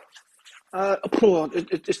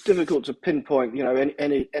 It's difficult to pinpoint,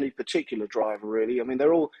 any particular driver really. I mean,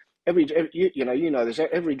 they're all every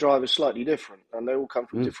driver is slightly different, and they all come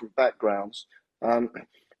from different backgrounds.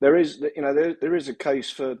 There is a case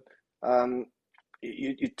for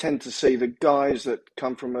you tend to see the guys that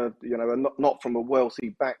come from not from a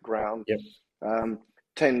wealthy background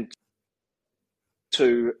tend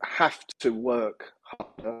to have to work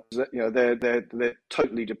harder. They're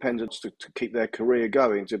totally dependent to keep their career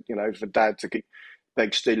going. For dad to keep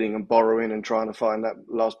beg stealing and borrowing and trying to find that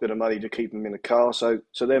last bit of money to keep them in a car. So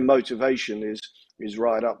their motivation is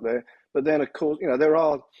right up there. But then of course there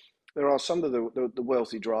are some of the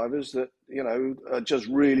wealthy drivers that are just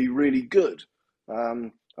really, really good.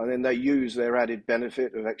 And then they use their added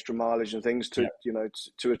benefit of extra mileage and things to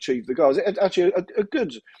achieve the goals. Actually,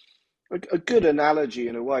 a good analogy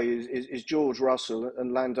in a way is George Russell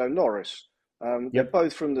and Lando Norris. They're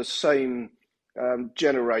both from the same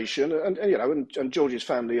generation, and George's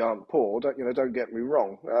family aren't poor. Don't get me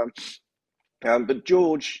wrong. But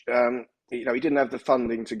George, he didn't have the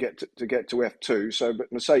funding to get to F2.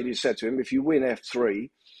 But Mercedes said to him, if you win F3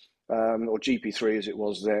 or GP3 as it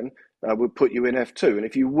was then, we'll put you in F2, and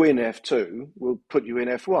if you win F2, we'll put you in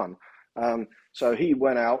F1. So he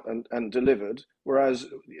went out and delivered. Whereas,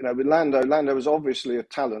 with Lando was obviously a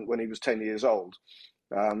talent when he was 10 years old.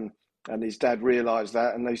 And his dad realised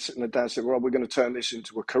that, and the dad said, well, we're going to turn this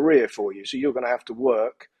into a career for you. So you're going to have to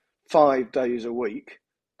work 5 days a week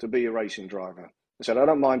to be a racing driver. I said, I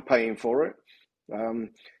don't mind paying for it.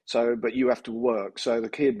 But you have to work. So the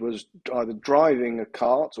kid was either driving a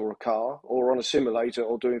kart or a car or on a simulator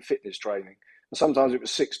or doing fitness training. And sometimes it was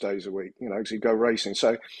 6 days a week, because he'd go racing.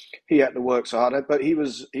 So he had to work so hard, but he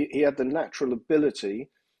had the natural ability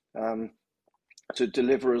to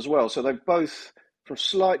deliver as well. So they both from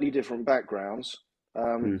slightly different backgrounds,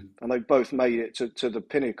 and they both made it to the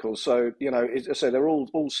pinnacle. So, as I say, they're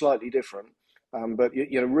all slightly different. But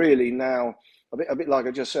really now, a bit like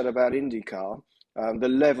I just said about IndyCar, the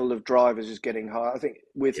level of drivers is getting higher. I think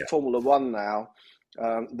with Formula One now,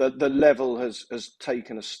 the level has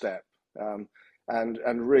taken a step, and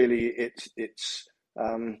really it's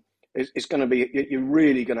going to be, you're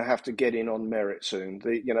really going to have to get in on merit soon.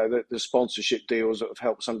 The sponsorship deals that have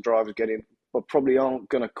helped some drivers get in, but probably aren't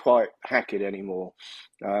going to quite hack it anymore,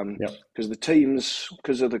 because the teams,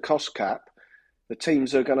 because of the cost cap, the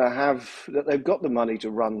teams are going to they've got the money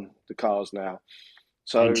to run the cars now.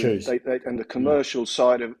 So and the commercial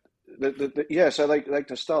side of so they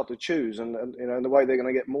can start to choose, and the way they're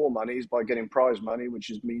going to get more money is by getting prize money,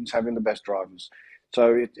 which means having the best drivers.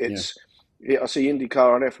 So I see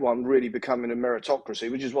IndyCar and F1 really becoming a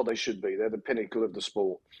meritocracy, which is what they should be. They're the pinnacle of the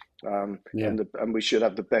sport, and we should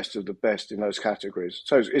have the best of the best in those categories.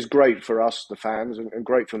 So it's great for us, the fans, and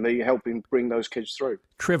great for me helping bring those kids through.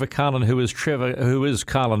 Trevor Carlin, who is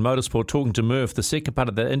Carlin Motorsport, talking to Murph. The second part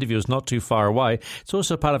of the interview is not too far away. It's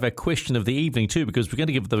also part of our question of the evening too, because we're going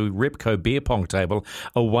to give the Repco beer pong table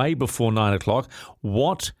away before 9 o'clock.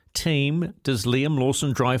 What team does Liam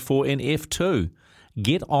Lawson drive for in F2?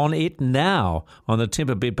 Get on it now on the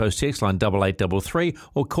Temper Bedpost text line 8833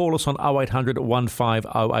 or call us on 0800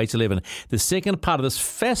 150811. The second part of this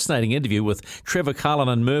fascinating interview with Trevor Carlin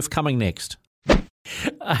and Murph coming next.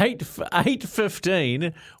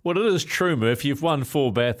 8:15. Well, it is true, Murph. You've won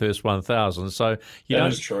 4 Bathurst 1000, so you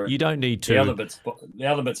don't need to. The other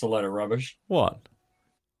bit's a load of rubbish. What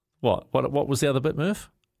was the other bit, Murph?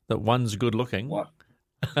 That one's good looking. What?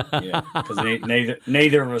 Yeah, because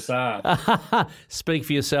neither of us are. Speak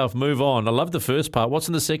for yourself. Move on. I love the first part. What's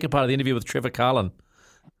in the second part of the interview with Trevor Carlin?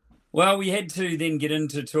 Well, we had to then get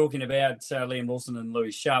into talking about Liam Lawson and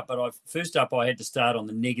Louis Sharp, but I had to start on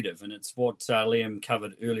the negative, and it's what Liam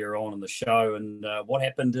covered earlier on in the show, and what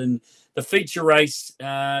happened in the feature race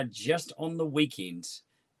just on the weekend.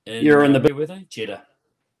 You're in the Jeddah.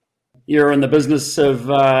 You're in the business of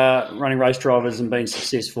running race drivers and being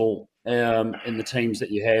successful in the teams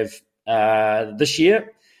that you have this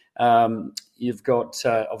year. You've got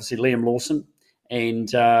obviously Liam Lawson.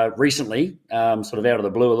 And recently, sort of out of the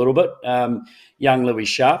blue a little bit, young Louis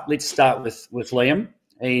Sharp. Let's start with Liam,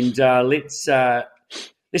 and let's start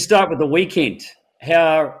with the weekend.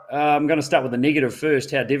 I'm going to start with the negative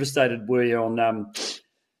first. How devastated were you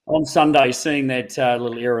on Sunday seeing that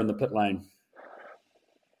little error in the pit lane?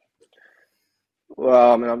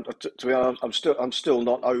 Well, I mean, to be honest, I'm still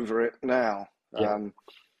not over it now. Yeah.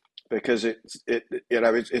 Because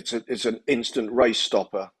it's an instant race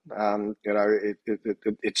stopper.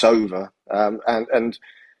 It's over, and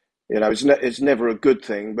it's never a good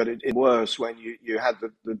thing. But it's worse when you had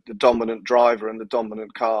the dominant driver and the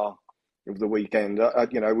dominant car of the weekend.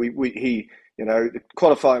 The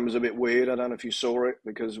qualifying was a bit weird. I don't know if you saw it,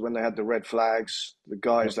 because when they had the red flags, the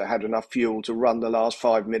guys that had enough fuel to run the last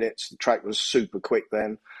 5 minutes, the track was super quick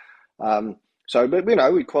then.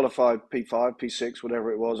 But we qualified P5, P6,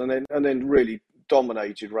 whatever it was, and then really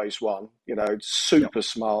dominated race one. Super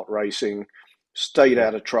smart racing, stayed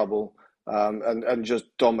out of trouble, and just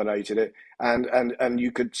dominated it. And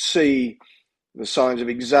you could see the signs of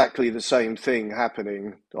exactly the same thing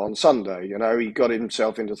happening on Sunday. He got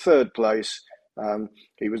himself into third place.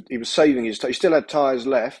 He was saving his. He still had tyres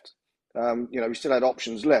left. He still had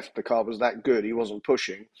options left. The car was that good. He wasn't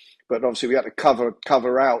pushing. But obviously we had to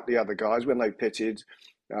cover out the other guys when they pitted.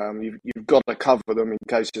 You've got to cover them in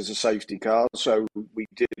case there's a safety car. So we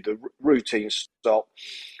did the routine stop,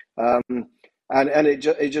 and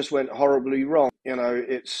it just went horribly wrong.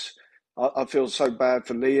 I feel so bad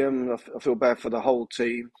for Liam. I feel bad for the whole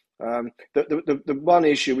team. The one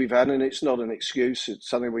issue we've had, and it's not an excuse, it's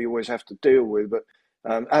something we always have to deal with, but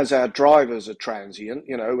as our drivers are transient,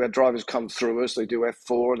 our drivers come through us, they do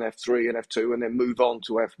F4 and F3 and F2 and then move on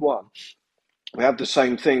to F1. We have the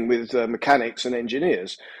same thing with mechanics and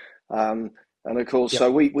engineers. And of course, so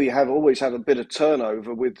we have always had a bit of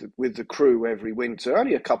turnover with the crew every winter,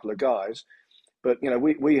 only a couple of guys. But,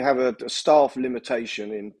 we have a staff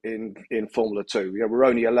limitation in Formula 2. We're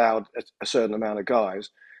only allowed a certain amount of guys.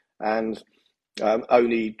 And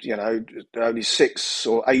only 6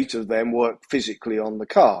 or 8 of them work physically on the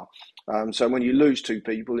car. So when you lose 2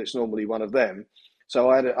 people, it's normally one of them. So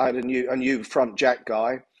I had a new front jack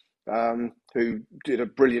guy who did a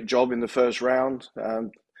brilliant job in the first round,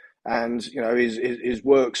 and his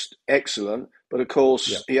work's excellent. But of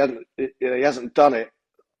course, he hasn't done it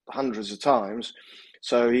hundreds of times.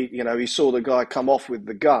 So he saw the guy come off with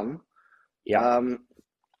the gun. Yeah.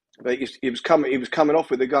 But he was coming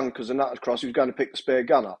off with the gun because the nut had crossed. He was going to pick the spare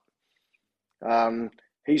gun up.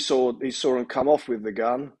 He saw him come off with the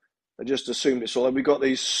gun. I just assumed it's all. We got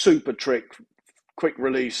these super quick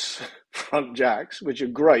release front jacks, which are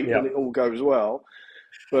great when it all goes well.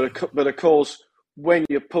 But of course, when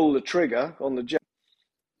you pull the trigger on the jack,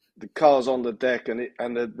 the car's on the deck and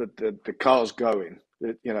the car's going.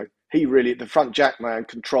 The front jack man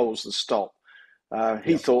controls the stop.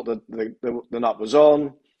 He thought that the nut was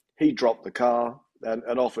on. He dropped the car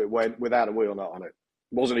and off it went without a wheel nut on it.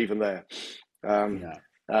 Wasn't even there.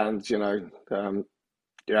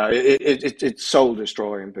 It's soul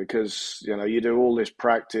destroying because you do all this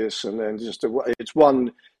practice and then it's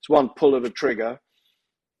one pull of a trigger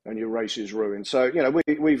and your race is ruined. So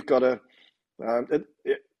we've got to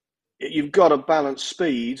you've got to balance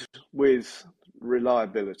speed with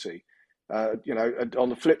reliability. On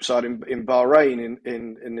the flip side, in Bahrain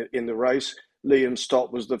in the race, Liam's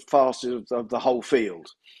stop was the fastest of the whole field.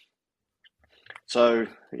 So,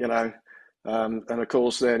 and of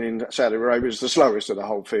course then in Saudi Arabia it's the slowest of the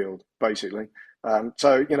whole field, basically.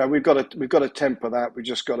 So, we've got to temper that. We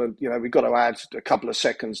just got to, we've got to add a couple of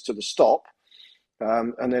seconds to the stop,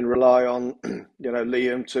 and then rely on,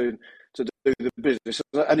 Liam to do the business.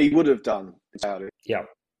 And he would have done without it. Yeah.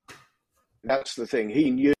 That's the thing.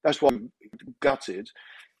 He knew, that's why he gutted.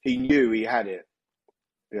 He knew he had it.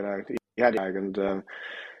 He had it, and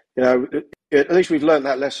at least we've learned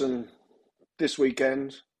that lesson this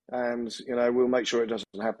weekend, and we'll make sure it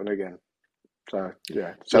doesn't happen again. So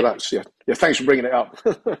that's thanks for bringing it up.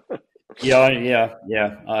 Yeah.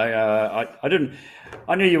 I didn't.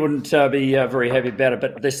 I knew you wouldn't be very happy about it,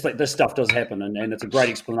 but this stuff does happen, and it's a great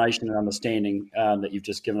explanation and understanding that you've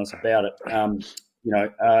just given us about it. And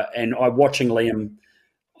I'm watching Liam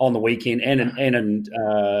on the weekend and in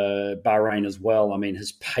Bahrain as well. I mean,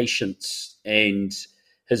 his patience and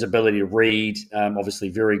his ability to read, obviously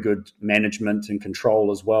very good management and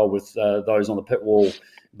control as well with those on the pit wall.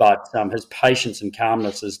 But his patience and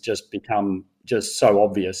calmness has just become just so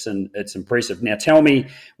obvious, and it's impressive. Now, tell me,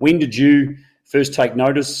 when did you first take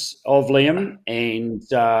notice of Liam, and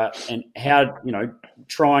how,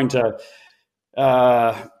 trying to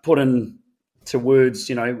put into words,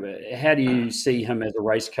 how do you see him as a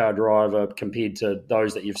race car driver compared to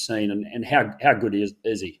those that you've seen, and how good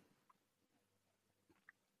is he?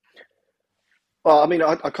 Well, I mean,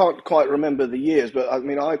 I can't quite remember the years, but I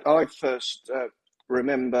mean, I first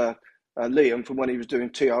remember Liam from when he was doing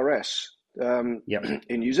TRS in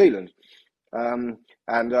New Zealand.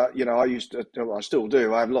 I used to, well, I still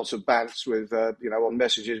do. I have lots of bants with, on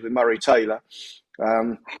messages with Murray Taylor.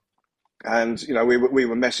 And we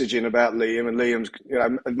were messaging about Liam, and Liam's,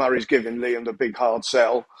 Murray's giving Liam the big hard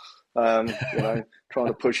sell, trying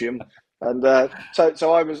to push him. And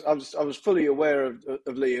so I was fully aware of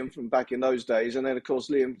Liam from back in those days. And then, of course,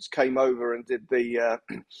 Liam came over and did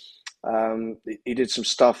he did some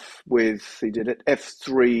stuff he did it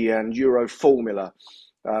F3 and Euro Formula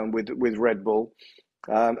with Red Bull.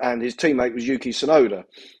 And his teammate was Yuki Tsunoda.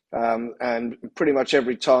 And pretty much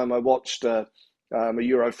every time I watched a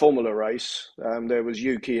Euro Formula race, there was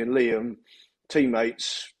Yuki and Liam,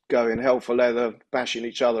 teammates, going hell for leather, bashing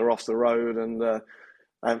each other off the road, and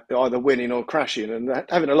either winning or crashing, and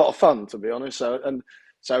having a lot of fun, to be honest. So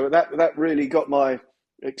that really got my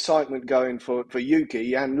excitement going for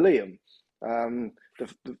Yuki and Liam.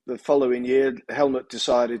 The following year, Helmut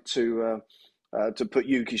decided to put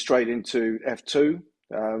Yuki straight into F2.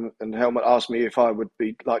 And Helmut asked me if I would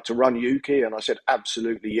like to run Yuki, and I said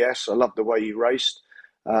absolutely yes. I loved the way he raced.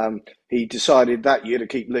 He decided that year to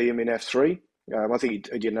keep Liam in F3. I think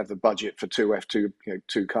he didn't have the budget for two F2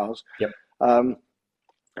 two cars. Yep.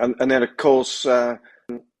 And then of course I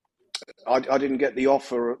didn't get the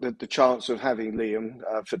offer, the chance of having Liam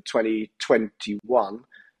for 2021.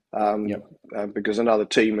 Because another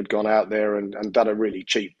team had gone out there and done a really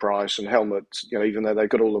cheap price, and Helmut, even though they've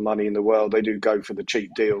got all the money in the world, they do go for the cheap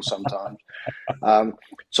deal sometimes.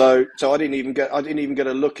 So I didn't even get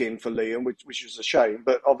a look in for Liam, which was a shame.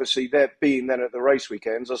 But obviously, being then at the race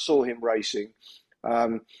weekends, I saw him racing,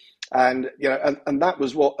 and that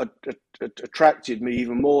was what attracted me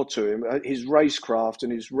even more to him. His racecraft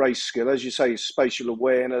and his race skill, as you say, his spatial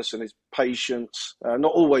awareness and his patience.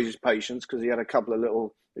 Not always his patience, because he had a couple of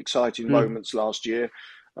little exciting moments last year,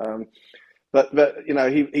 but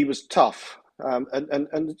he was tough, and I've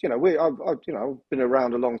been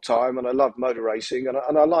around a long time, and I love motor racing, and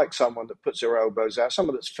I like someone that puts their elbows out,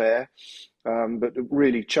 someone that's fair, but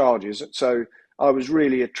really charges. So I was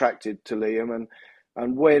really attracted to Liam,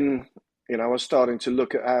 and when I was starting to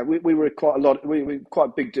look at we were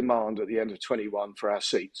quite big demand at the end of 21 for our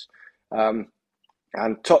seats, and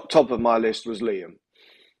top of my list was Liam.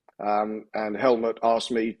 And Helmut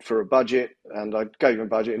asked me for a budget, and I gave him a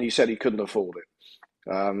budget, and he said he couldn't afford it.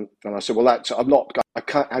 And I said, well,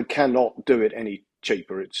 I cannot do it any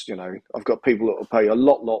cheaper. It's, I've got people that will pay a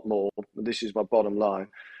lot more. This is my bottom line.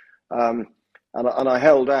 And I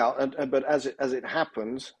held out, but as it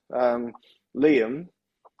happened, Liam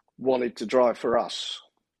wanted to drive for us.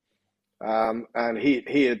 And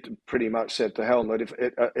he had pretty much said to Helmut,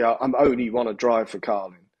 I'm only want to drive for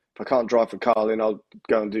Carlin. If I can't drive for Carlin, I'll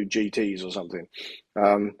go and do GTs or something,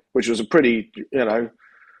 which was a pretty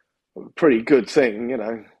good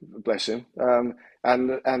thing, bless him.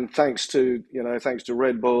 And thanks to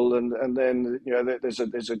Red Bull, and then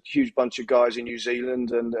there's a huge bunch of guys in New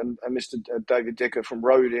Zealand, and Mr. David Dicker from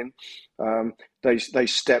Rodin, they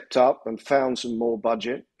stepped up and found some more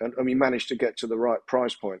budget, and we managed to get to the right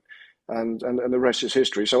price point, and the rest is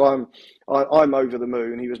history. So I'm over the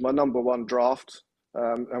moon. He was my number one draft.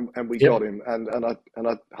 And we got him, and I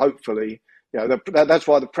hopefully, that's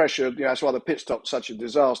why the pressure, that's why the pit stop's such a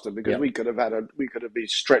disaster, because we could have been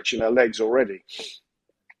stretching our legs already.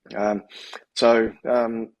 I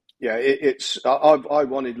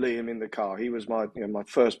wanted Liam in the car. He was my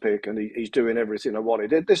first pick, and he's doing everything I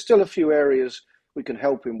wanted. There's still a few areas we can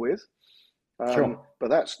help him with, but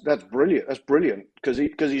that's brilliant. That's brilliant because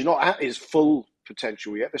he's not at his full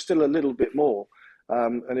potential yet. There's still a little bit more.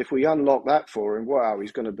 And if we unlock that for him, wow,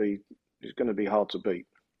 he's going to be hard to beat.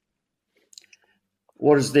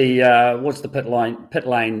 What's the pit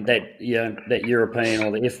lane that European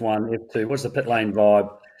or the F1, F2? What's the pit lane vibe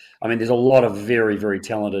I mean, there's a lot of very, very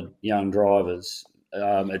talented young drivers.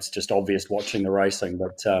 It's just obvious watching the racing,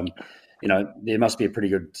 but there must be a pretty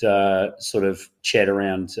good sort of chat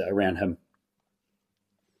around him.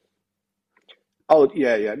 Oh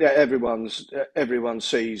yeah. Everyone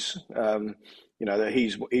sees that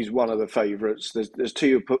he's one of the favourites. There's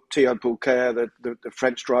Thibaut Poulker, the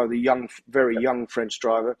French driver, the very young French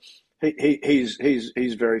driver.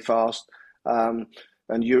 He's very fast. And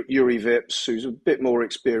Yuri Vips, who's a bit more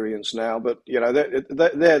experienced now, but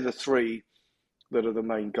they're the three that are the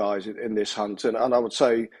main guys in this hunt. And I would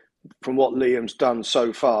say, from what Liam's done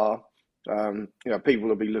so far, people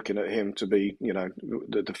will be looking at him to be,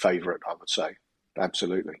 the favourite. I would say,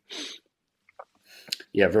 absolutely.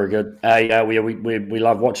 Yeah, very good. We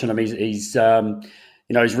love watching him. He's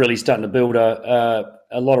really starting to build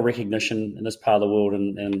a lot of recognition in this part of the world,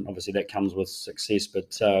 and obviously that comes with success.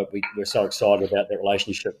 But we're so excited about that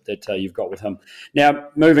relationship that you've got with him. Now,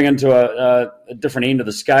 moving into a different end of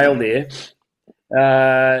the scale there,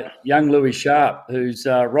 young Louis Sharp, who's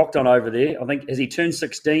rocked on over there. I think, has he turned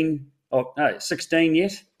 16? Oh, no, 16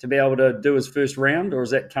 yet to be able to do his first round, or is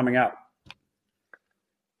that coming up?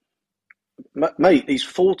 Mate, he's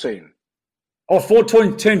 14. Oh,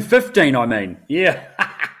 14, turned 15, I mean. Yeah.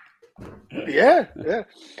 Yeah.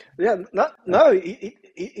 No,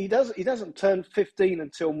 he doesn't turn 15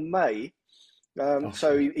 until May.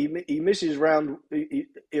 So he misses round.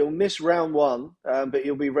 He'll miss round one, but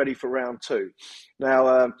he'll be ready for round two.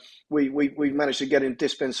 Now we've managed to get him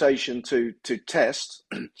dispensation to test.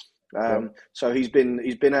 So he's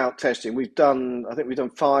been out testing. I think we've done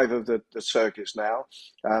 5 of the circuits now.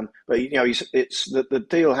 But it's the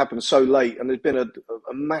deal happened so late, and there's been a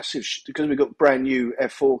massive because we've got brand new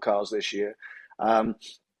F4 cars this year.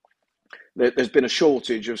 There's been a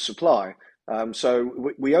shortage of supply.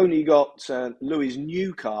 So we only got Louis'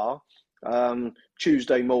 new car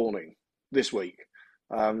Tuesday morning this week.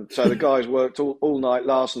 So the guys worked all night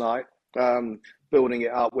last night building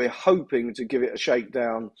it up. We're hoping to give it a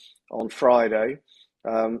shakedown on Friday,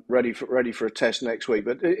 ready for a test next week.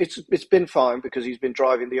 But it's been fine because he's been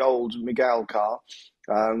driving the old Miguel car.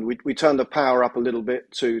 We turned the power up a little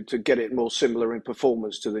bit to get it more similar in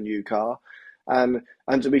performance to the new car. And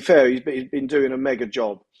to be fair, he's been doing a mega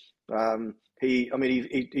job. He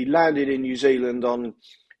landed in New Zealand on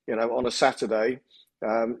a Saturday.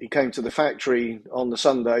 He came to the factory on the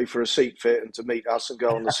Sunday for a seat fit and to meet us and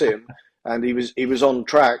go on the sim. And he was on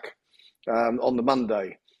track on the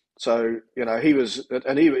Monday. So he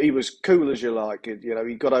was cool as you like.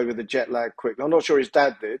 He got over the jet lag quickly. I'm not sure his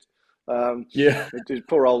dad did. His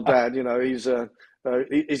poor old dad. He's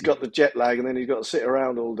got the jet lag, and then he's got to sit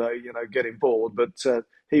around all day, getting bored. But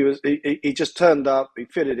he just turned up. He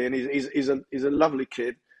fitted in. He's a lovely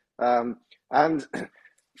kid, and I'm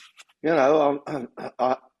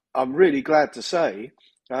really glad to say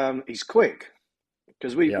he's quick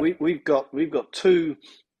because we've got two.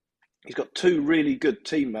 He's got 2 really good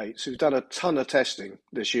teammates who've done a ton of testing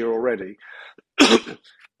this year already.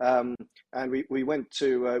 And we went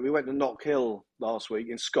to Knock Hill last week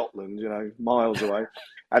in Scotland, miles away,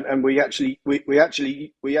 and we actually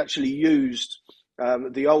used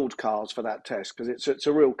the old cars for that test because it's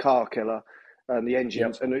a real car killer, and the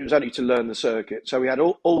engines, and it was only to learn the circuit. So we had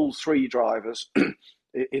all 3 drivers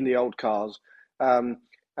in the old cars,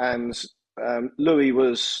 and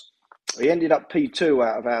Louis he ended up P2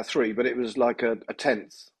 out of our 3, but it was like a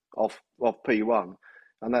 10th off P1.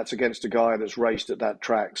 And that's against a guy that's raced at that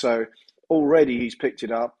track. So already he's picked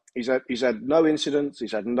it up. He's had no incidents.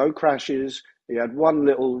 He's had no crashes. He had one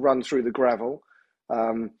little run through the gravel,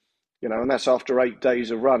 and that's after 8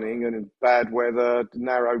 days of running and in bad weather,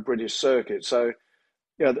 narrow British circuit. So,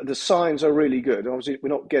 the signs are really good. Obviously, we're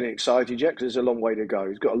not getting excited yet because there's a long way to go.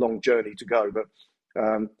 He's got a long journey to go, but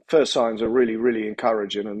first signs are really, really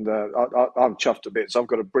encouraging, and I'm chuffed a bit. So I've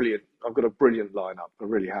got a brilliant lineup. I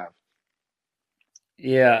really have.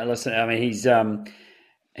 Yeah, listen, I mean, he's gone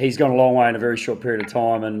a long way in a very short period of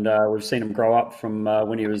time, and we've seen him grow up from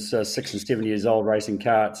when he was 6 and 7 years old racing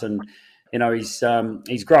karts, and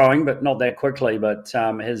he's growing, but not that quickly. But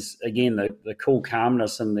his the cool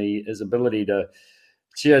calmness and his ability to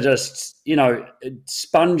just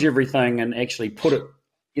sponge everything and actually put it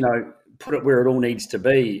where it all needs to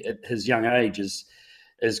be at his young age is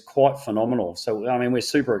quite phenomenal. So I mean, we're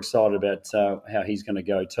super excited about how he's going to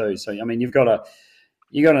go too. So I mean, you've got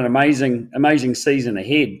an amazing season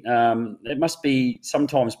ahead. It must be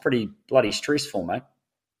sometimes pretty bloody stressful, mate.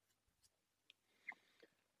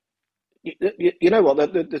 You know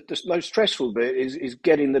what? The most stressful bit is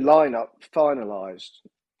getting the lineup finalised.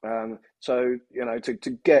 So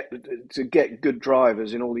to get good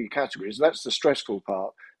drivers in all the categories, that's the stressful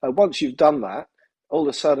part. once you've done that, all of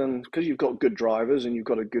a sudden, because you've got good drivers and you've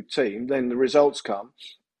got a good team, then the results come.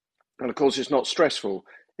 And of course, it's not stressful.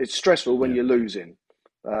 It's stressful when you're losing.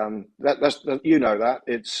 That's you know that.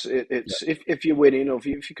 If you're winning or if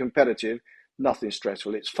you're competitive, nothing's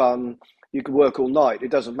stressful. It's fun. You can work all night.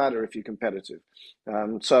 It doesn't matter if you're competitive.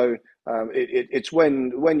 It's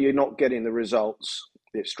when you're not getting the results,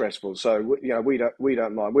 it's stressful. So we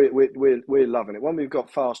don't mind. We're loving it. When we've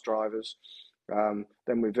got fast drivers, then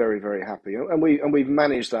we're very, very happy, and we've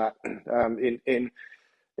managed that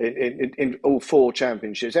in all 4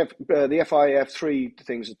 championships. The FIA F3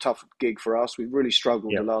 thing's a tough gig for us. We've really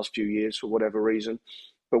struggled the last few years for whatever reason,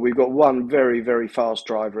 but we've got one very, very fast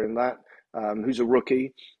driver in that, who's a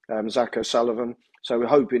rookie, Zach O'Sullivan. So we're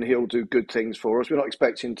hoping he'll do good things for us. We're not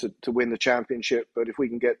expecting to win the championship, but if we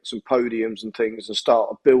can get some podiums and things and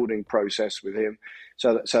start a building process with him,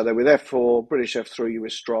 so that with F4, British F3 we're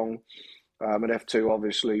strong, and F2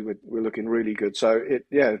 obviously we're looking really good. So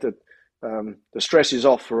the stress is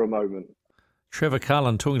off for a moment. Trevor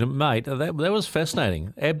Cullen talking to mate, that was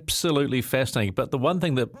fascinating, absolutely fascinating. But the one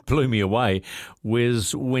thing that blew me away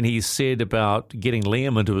was when he said about getting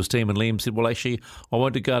Liam into his team, and Liam said, well, actually, I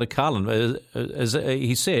want to go to Cullen. As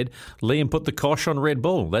he said, Liam put the kosh on Red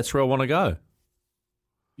Bull. That's where I want to go.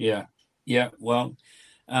 Yeah. Well,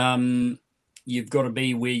 you've got to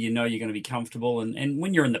be where you know you're going to be comfortable. And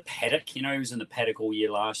when you're in the paddock, he was in the paddock all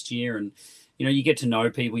year last year, and you get to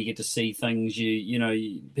know people, you get to see things,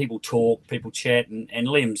 people talk, people chat, and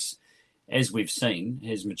Liam's, as we've seen,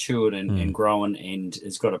 has matured and grown and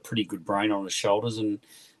has got a pretty good brain on his shoulders. And,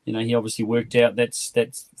 he obviously worked out that's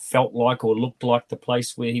felt like or looked like the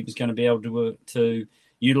place where he was going to be able to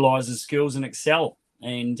utilise his skills and excel.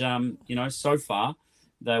 And, so far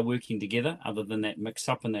they're working together, other than that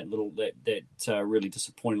mix-up and that really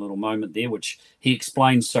disappointing little moment there, which he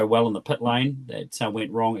explained so well in the pit lane that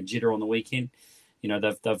went wrong at Jeddah on the weekend.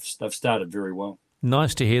 They've started very well.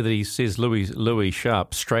 Nice to hear that he says Louis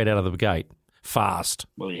Sharp straight out of the gate, fast.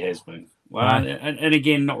 Well, he has been. Well, and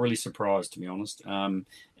again, not really surprised, to be honest. And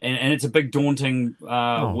it's a big, daunting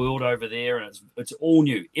world over there, and it's all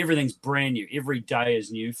new. Everything's brand new. Every day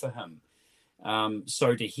is new for him.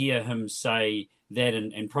 So to hear him say that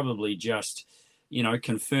and probably just,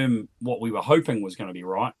 confirm what we were hoping was going to be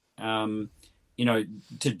right, to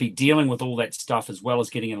be dealing with all that stuff as well as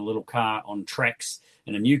getting in a little car on tracks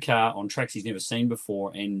and a new car on tracks he's never seen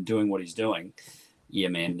before and doing what he's doing. Yeah,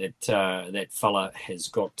 man, that fella has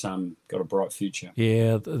got a bright future.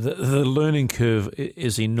 Yeah, the learning curve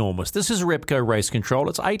is enormous. This is Repco Race Control.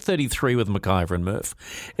 It's 8:33 with McIver and Murph.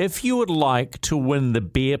 If you would like to win the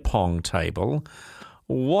beer pong table,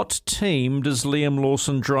 what team does Liam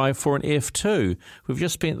Lawson drive for in F2? We've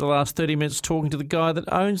just spent the last 30 minutes talking to the guy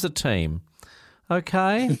that owns the team.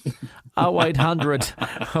 Okay. 0800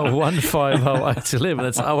 150 811.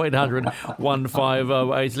 That's 0800 150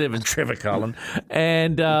 811. Trevor Cullen.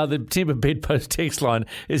 And the Timber Bedpost text line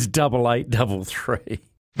is 8833.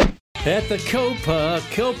 At the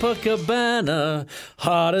Copacabana,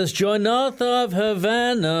 hottest joint north of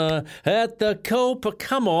Havana. At the Copa,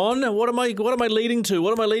 come on! What am I leading to?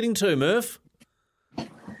 What am I leading to, Murph?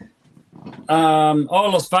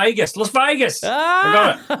 Las Vegas. Las Vegas.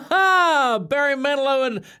 I got it. Barry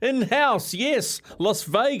Manilow in-house. Yes, Las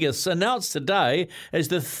Vegas announced today as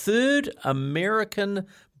the third American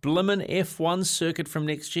blimmin' F1 circuit from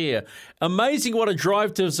next year. Amazing what a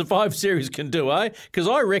Drive to Survive series can do, eh? Because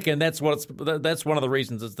I reckon that's one of the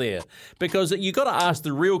reasons it's there. Because you got to ask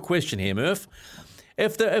the real question here, Murph.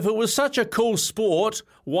 If it was such a cool sport,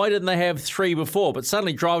 why didn't they have 3 before? But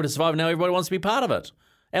suddenly Drive to Survive, now everybody wants to be part of it.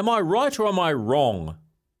 Am I right or am I wrong?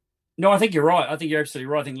 No, I think you're right. I think you're absolutely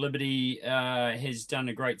right. I think Liberty has done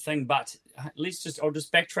a great thing. But I'll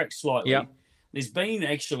just backtrack slightly. Yep. There's been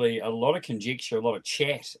actually a lot of conjecture, a lot of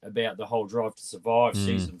chat about the whole Drive to Survive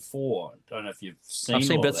season 4. I don't know if you've seen. I've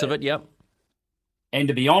seen bits of it. Yep. And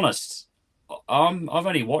to be honest, I've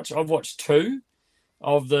watched 2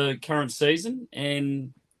 of the current season,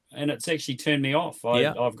 and it's actually turned me off.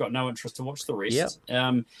 I've got no interest to watch the rest.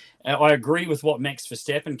 Yep. I agree with what Max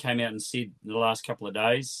Verstappen came out and said in the last couple of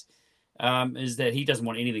days, is that he doesn't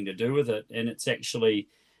want anything to do with it, and it's actually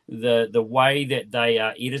the way that they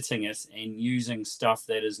are editing it and using stuff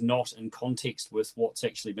that is not in context with what's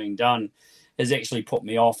actually being done has actually put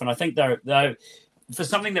me off. And I think they for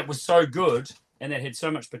something that was so good and that had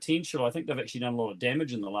so much potential, I think they've actually done a lot of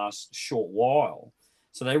damage in the last short while.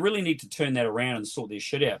 So they really need to turn that around and sort their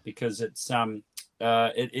shit out, because it's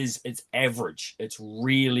average. It's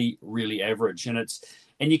really, really average, and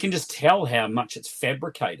you can just tell how much it's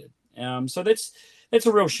fabricated. So that's it's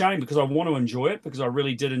a real shame because I want to enjoy it because I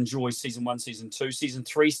really did enjoy season 1, season 2. Season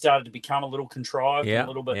 3 started to become a little contrived, a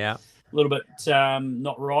little bit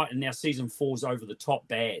not right, and now season 4's over the top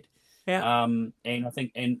bad. Yeah. And I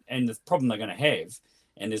think and the problem they're going to have,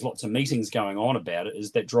 and there's lots of meetings going on about it,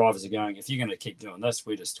 is that drivers are going, if you're going to keep doing this,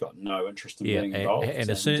 we just got no interest in being involved. And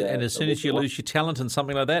as soon as you lose your talent and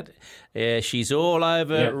something like that, she's all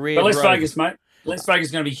over Red But Las Road. Vegas, mate. Las Vegas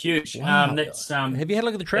is going to be huge. Wow. Have you had a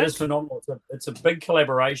look at the track? It's phenomenal. It's a big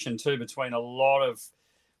collaboration too between a lot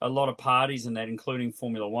of parties in that, including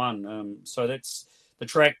Formula One. So that's the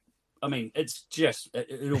track. I mean, it's just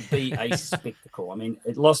it'll be a spectacle. I mean,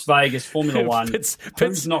 at Las Vegas Formula One.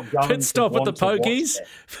 Who's not going pit stop to at the want to watch pokies.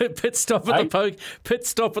 that? Pit stop at the pit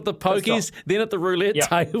stop at the pokies. Then at the roulette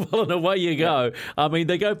table, and away you go. I mean,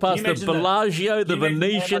 they go past the Bellagio, the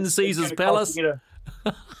Venetian, Caesar's Palace.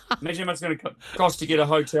 Imagine how much it's going to cost to get a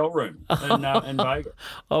hotel room in Vegas.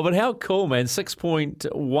 Oh, but how cool, man.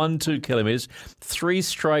 6.12 kilometres, 3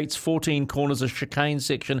 straights, 14 corners, a chicane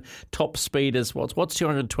section, top speed is what's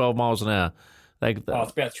 212 miles an hour? It's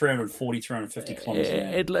about 340, 350 kilometres an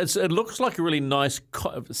hour. It looks like a really nice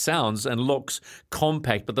sounds and looks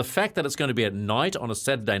compact, but the fact that it's going to be at night on a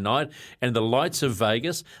Saturday night and the lights of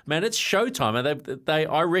Vegas, man, it's showtime. And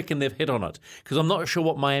I reckon they've hit on it because I'm not sure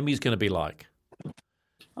what Miami's going to be like.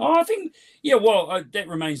 Oh, I think, that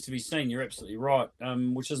remains to be seen. You're absolutely right,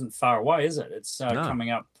 which isn't far away, is it? It's coming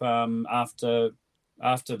up after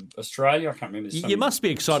Australia. I can't remember. You must be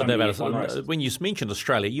excited about it. When you mentioned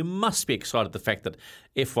Australia, you must be excited the fact that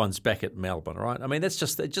F1's back at Melbourne, right? I mean, it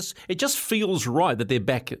just feels right that they're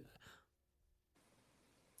back.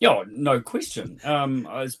 Yeah, no question.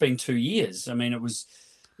 It's been 2 years. I mean, it was.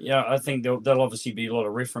 Yeah, I think there'll obviously be a lot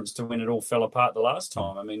of reference to when it all fell apart the last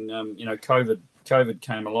time. I mean, COVID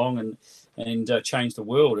came along and changed the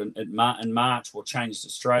world. And in March, changed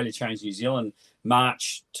Australia, changed New Zealand,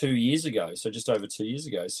 March 2 years ago. So just over 2 years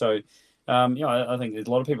ago. So, I think a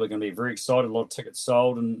lot of people are going to be very excited. A lot of tickets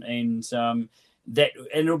sold, and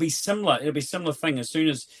it'll be similar. It'll be a similar thing as soon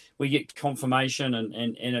as we get confirmation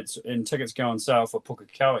and tickets go on sale for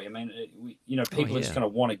Pukekohe. I mean, people are just going to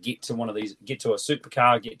want to get to one of these, get to a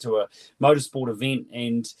supercar, get to a motorsport event,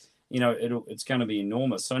 and it's going to be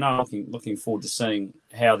enormous. So no, looking forward to seeing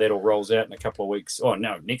how that all rolls out in a couple of weeks. Oh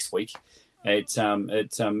no, next week at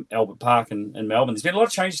Albert Park in Melbourne. There's been a lot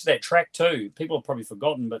of changes to that track too. People have probably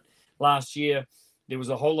forgotten, but last year there was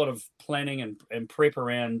a whole lot of planning and prep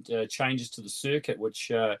around changes to the circuit,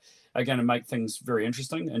 which are going to make things very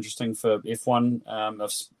interesting for F1.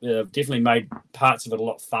 I've definitely made parts of it a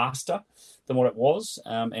lot faster than what it was,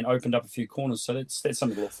 and opened up a few corners. So that's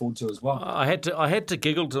something to look forward to as well. I had to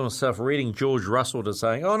giggle to myself reading George Russell to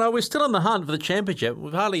saying, "Oh no, we're still on the hunt for the championship.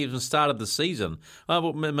 We've hardly even started the season."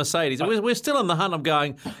 Mercedes, we're still on the hunt. I'm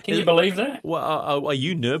going. Can you believe that? Well, are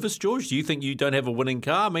you nervous, George? Do you think you don't have a winning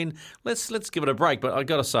car? I mean, let's give it a break. But I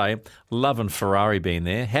got to say, loving Ferrari being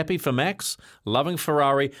there, happy for Max, loving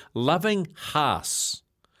Ferrari, loving Haas.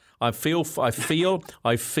 I feel for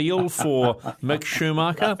Mick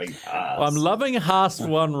Schumacher. I'm loving Haas for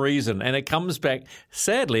one reason, and it comes back,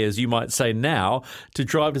 sadly, as you might say now, to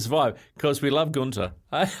Drive to Survive, because we love Gunter.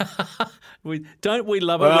 Don't we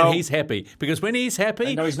love it when he's happy? Because when he's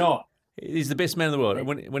happy... No, he's not. He's the best man in the world.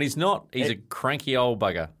 When he's not, he's a cranky old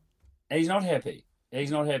bugger. He's not happy.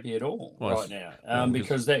 He's not happy at all right now,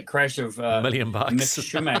 because that crash of $1 million Mick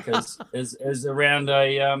Schumacher is around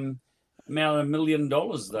amount of $1 million,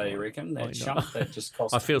 they reckon. That shunt that just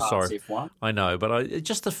cost. I feel sorry. F1. I know, but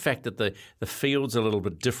just the fact that the field's a little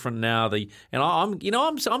bit different now. I'm going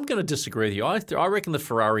to disagree with you. I reckon the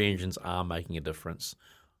Ferrari engines are making a difference.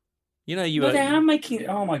 They are making.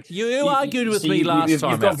 Oh my! You argued with me last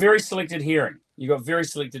time. You've got very selected hearing.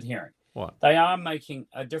 What? They are making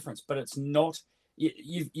a difference, but it's not.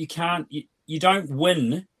 You can't. You don't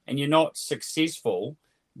win, and you're not successful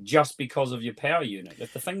just because of your power unit.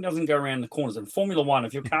 If the thing doesn't go around the corners, in Formula One,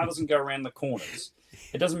 if your car doesn't go around the corners,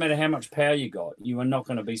 it doesn't matter how much power you got, you are not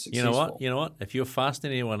going to be successful. You know what? If you're faster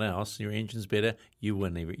than anyone else, your engine's better, you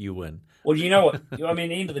win. Well, you know what? I mean, at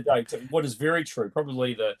the end of the day, what is very true,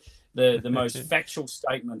 probably the most factual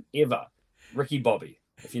statement ever, Ricky Bobby,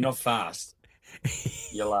 if you're not fast,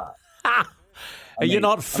 you're last. You're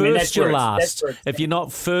not first, you're last. If you're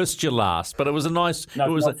not first, you're last. But it was a nice... No,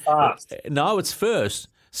 it was not fast. No, it's first.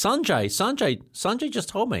 Sanjay just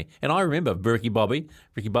told me, and I remember Ricky Bobby.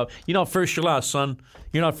 You're not first, you're last, son.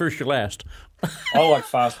 You're not first, you're last. I like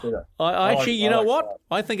fast better. You know what?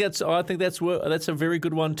 I think that's a very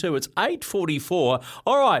good one too. It's 8:44.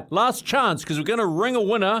 All right, last chance because we're going to ring a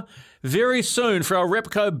winner very soon for our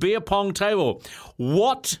Repco beer pong table.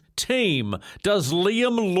 What team does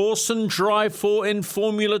Liam Lawson drive for in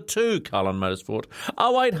Formula 2, Carlin Motorsport?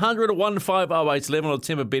 0800 150811 or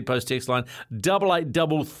Timber Bedpost text line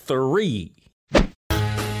 8833.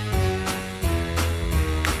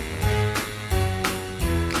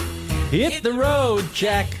 Hit the road,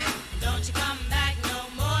 Jack. Don't you come back no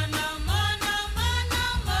more, no more, no more, no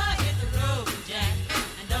more. Hit the road, Jack,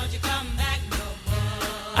 and don't you come back no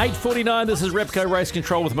more. 8:49, this is Repco Race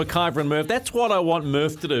Control with McIver and Murph. That's what I want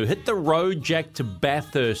Murph to do. Hit the road, Jack, to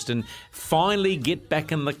Bathurst and finally get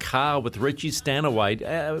back in the car with Richie Stanaway.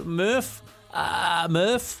 Murph,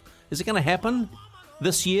 is it going to happen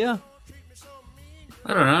this year?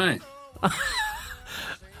 I don't know.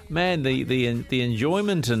 Man, the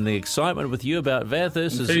enjoyment and the excitement with you about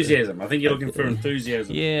Bathurst is... Enthusiasm. I think you're looking for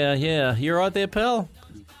enthusiasm. Yeah. You're right there, pal.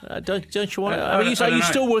 Don't you want to... Are you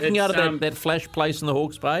still working out at that flash place in the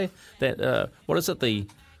Hawke's Bay? That what is it?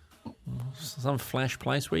 Some flash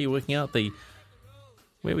place? Where are you working out?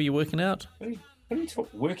 Where were you working out? What are you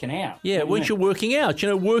talking? Working out? Yeah, weren't you working out?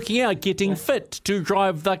 Working out, getting fit to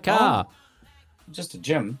drive the car. Oh, just a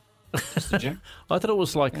gym. Just a gym. I thought it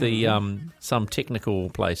was like some technical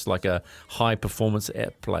place, like a high performance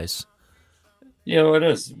app place. Yeah, well, it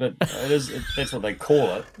is, but that's what they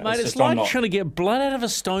call it. Mate, it's like trying to get blood out of a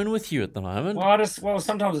stone with you at the moment. Well,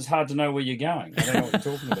 sometimes it's hard to know where you're going. I don't know what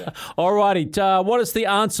you're talking about. All righty. What is the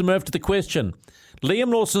answer, Murph, to the question?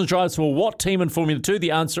 Liam Lawson drives for what team in Formula 2?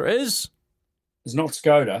 The answer is? It's not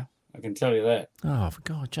Skoda. I can tell you that. Oh, for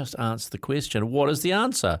God, just answer the question. What is the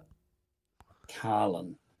answer?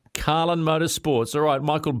 Carlin Motorsports. All right,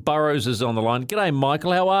 Michael Burrows is on the line. G'day,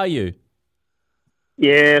 Michael. How are you?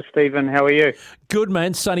 Yeah, Stephen, how are you? Good,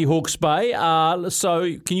 man. Sunny Hawke's Bay.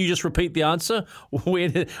 So can you just repeat the answer? Who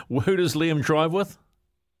does Liam drive with?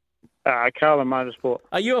 Carlin Motorsport.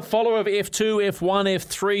 Are you a follower of F2, F1,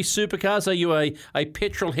 F3 supercars? Are you a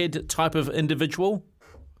petrol head type of individual?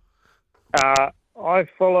 I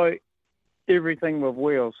follow everything with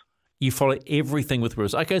wheels. You follow everything with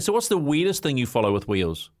wheels. Okay, so what's the weirdest thing you follow with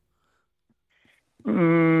wheels?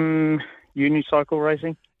 Unicycle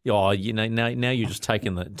racing. Oh, now you're just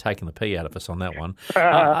taking the pee out of us on that one.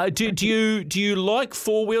 Do you like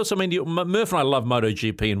four wheels? I mean, Murph and I love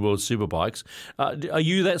MotoGP and World Superbikes. Are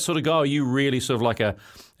you that sort of guy? Or are you really sort of like a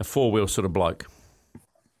four wheel sort of bloke?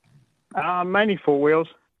 Mainly four wheels.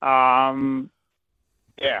 Rally,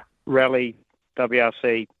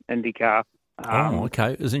 WRC, IndyCar.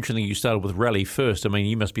 Okay. It's interesting you started with rally first. I mean,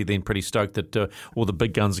 you must be then pretty stoked that all the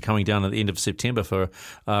big guns are coming down at the end of September for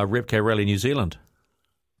Repco Rally New Zealand.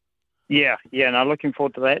 Yeah, no, looking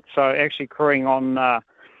forward to that. So actually crewing on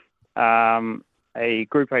a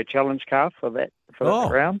Group A Challenge car for that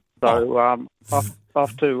round. So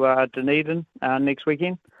off to Dunedin next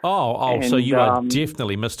weekend. So you are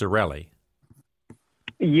definitely Mr. Rally.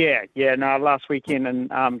 Yeah. No, last weekend in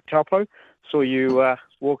Taupo, saw you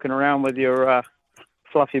walking around with your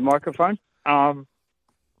fluffy microphone.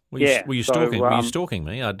 Were you stalking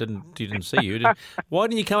me? You didn't see you. Why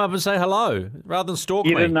didn't you come up and say hello rather than stalk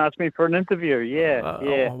me? You didn't ask me for an interview.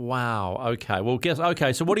 Yeah. Oh, wow. Okay. Well,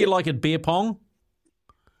 so what do you like at beer pong?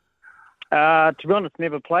 To be honest,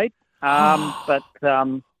 never played. But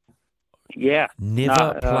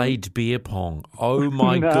Never played beer pong. Oh,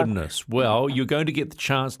 my goodness. Well, you're going to get the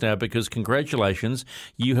chance now because congratulations,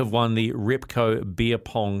 you have won the Repco beer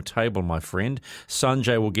pong table, my friend.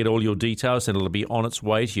 Sanjay will get all your details and it'll be on its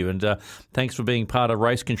way to you. And thanks for being part of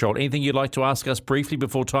Race Control. Anything you'd like to ask us briefly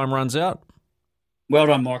before time runs out? Well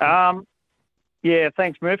done, Michael.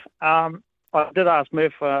 Thanks, Murph. I did ask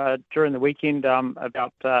Murph during the weekend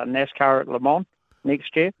about NASCAR at Le Mans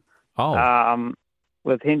next year.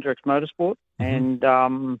 With Hendricks Motorsport, and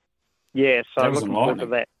so looking forward to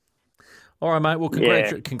that. All right, mate. Well,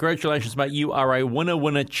 congratulations, mate. You are a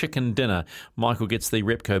winner chicken dinner. Michael gets the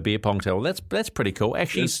Repco beer pong table. That's pretty cool.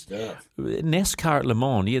 Actually, NASCAR at Le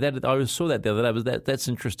Mans. Yeah, I saw that the other day. That's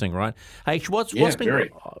interesting, right? Hey, what's been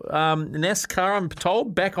NASCAR? I'm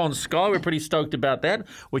told back on Sky. We're pretty stoked about that,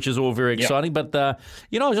 which is all very exciting. But I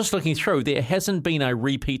was just looking through. There hasn't been a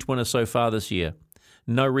repeat winner so far this year.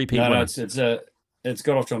 No repeat winner. It's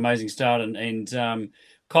got off to an amazing start, and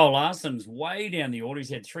Kyle Larson's way down the order.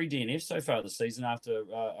 He's had 3 DNFs so far this season after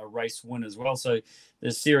a race win as well. So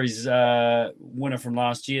the series winner from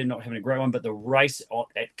last year, not having a great one, but the race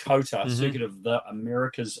at COTA, Circuit of the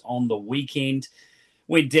Americas on the weekend,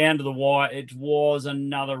 went down to the wire. It was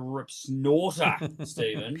another rip snorter,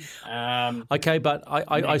 Stephen. Okay, but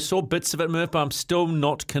I saw bits of it, Murph, but I'm still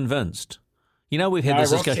not convinced. We've had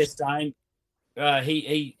this discussion.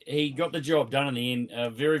 He got the job done in the end. A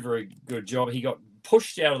very, very good job. He got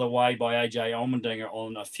pushed out of the way by AJ Allmendinger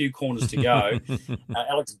on a few corners to go.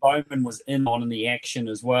 Alex Bowman was in the action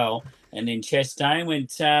as well. And then Chastain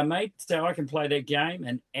went, mate, I can play that game,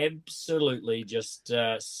 and absolutely just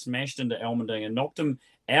smashed into Allmendinger, knocked him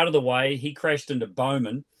out of the way. He crashed into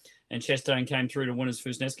Bowman, and Chastain came through to win his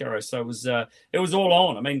first NASCAR race. So it was all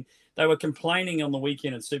on. I mean, they were complaining on the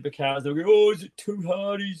weekend at Supercars. They were going, oh, is it too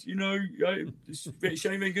hard? He's,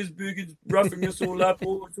 Shane Van Gisbergen's roughing us all up.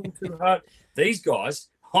 Oh, it's all too hard. These guys,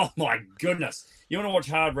 oh, my goodness. You want to watch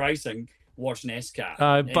hard racing, watch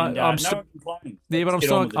NASCAR. But I'm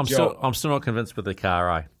still not convinced with the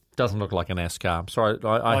car, eh? Doesn't look like a NASCAR. I'm sorry.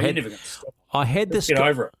 I had this. Get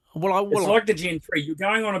over it. It's like the Gen 3. You're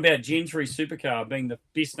going on about Gen 3 supercar being the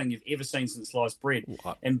best thing you've ever seen since sliced bread.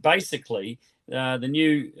 And basically, the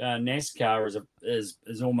new NASCAR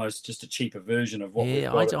is almost just a cheaper version of what we've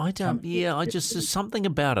got. There's something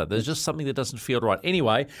about it. There's just something that doesn't feel right.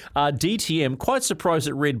 Anyway, DTM, quite surprised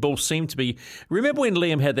that Red Bull seemed to be. Remember when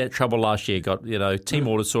Liam had that trouble last year? Team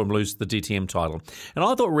Order saw him lose the DTM title, and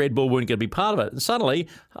I thought Red Bull weren't going to be part of it. And suddenly,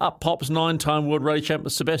 up pops 9-time World Rally champion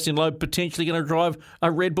Sebastian Loeb, potentially going to drive a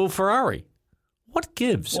Red Bull Ferrari. What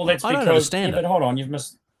gives? Well, that's I don't because. understand But hold on, you've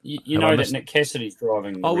missed. You know that Nick Cassidy's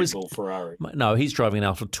driving the Red Bull Ferrari. No, he's driving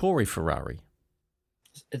an AlphaTauri Ferrari.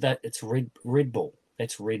 It's Red Bull.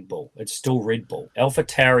 That's Red Bull. It's still Red Bull.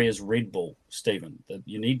 AlphaTauri is Red Bull, Stephen.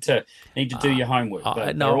 You need to do your homework.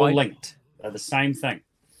 They're all linked. They're the same thing.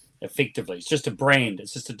 Effectively, it's just a brand.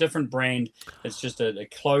 It's just a different brand. It's just a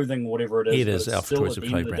clothing, whatever it is. It is AlphaTauri's a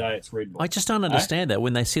play brand. It's Red Bull. I just don't understand that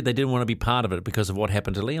when they said they didn't want to be part of it because of what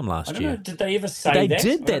happened to Liam last year. Did they ever say they that? They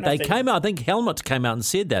did that. They came out. I think Helmut came out and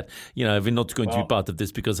said that. We're not going to be part of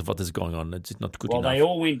this because of what is going on. It's not good enough. Well, they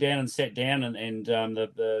all went down and sat down, and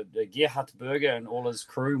the Gerhard Berger and all his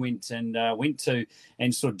crew went to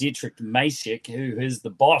and saw Dietrich Mateschitz, who is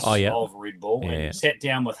the boss of Red Bull, and sat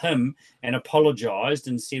down with him and apologised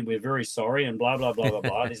and said, we're very sorry, and blah, blah, blah, blah,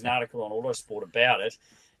 blah. There's an article on Autosport about it.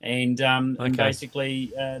 And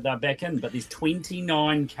basically, they're back in. But there's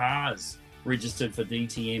 29 cars registered for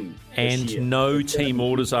DTM. And no team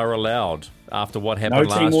orders are allowed after what happened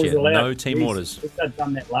last year. No team orders. They've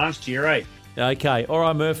done that last year, eh? Okay. All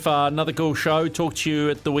right, Murph. Another cool show. Talk to you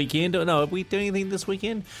at the weekend. No, are we doing anything this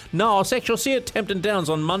weekend? No, I'll see you at Tempton Downs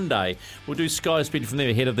on Monday. We'll do Sky Speed from there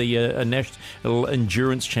ahead of the National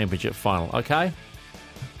Endurance Championship final. Okay?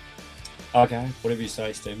 Okay. Whatever you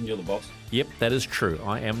say, Stephen. You're the boss. Yep, that is true.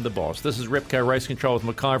 I am the boss. This is Repco Race Control with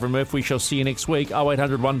McIver and Murph. We shall see you next week.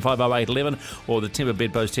 0800 150 811 or the Timber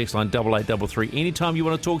Bedpost text line 8833. Anytime you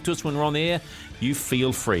want to talk to us when we're on the air, you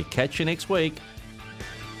feel free. Catch you next week.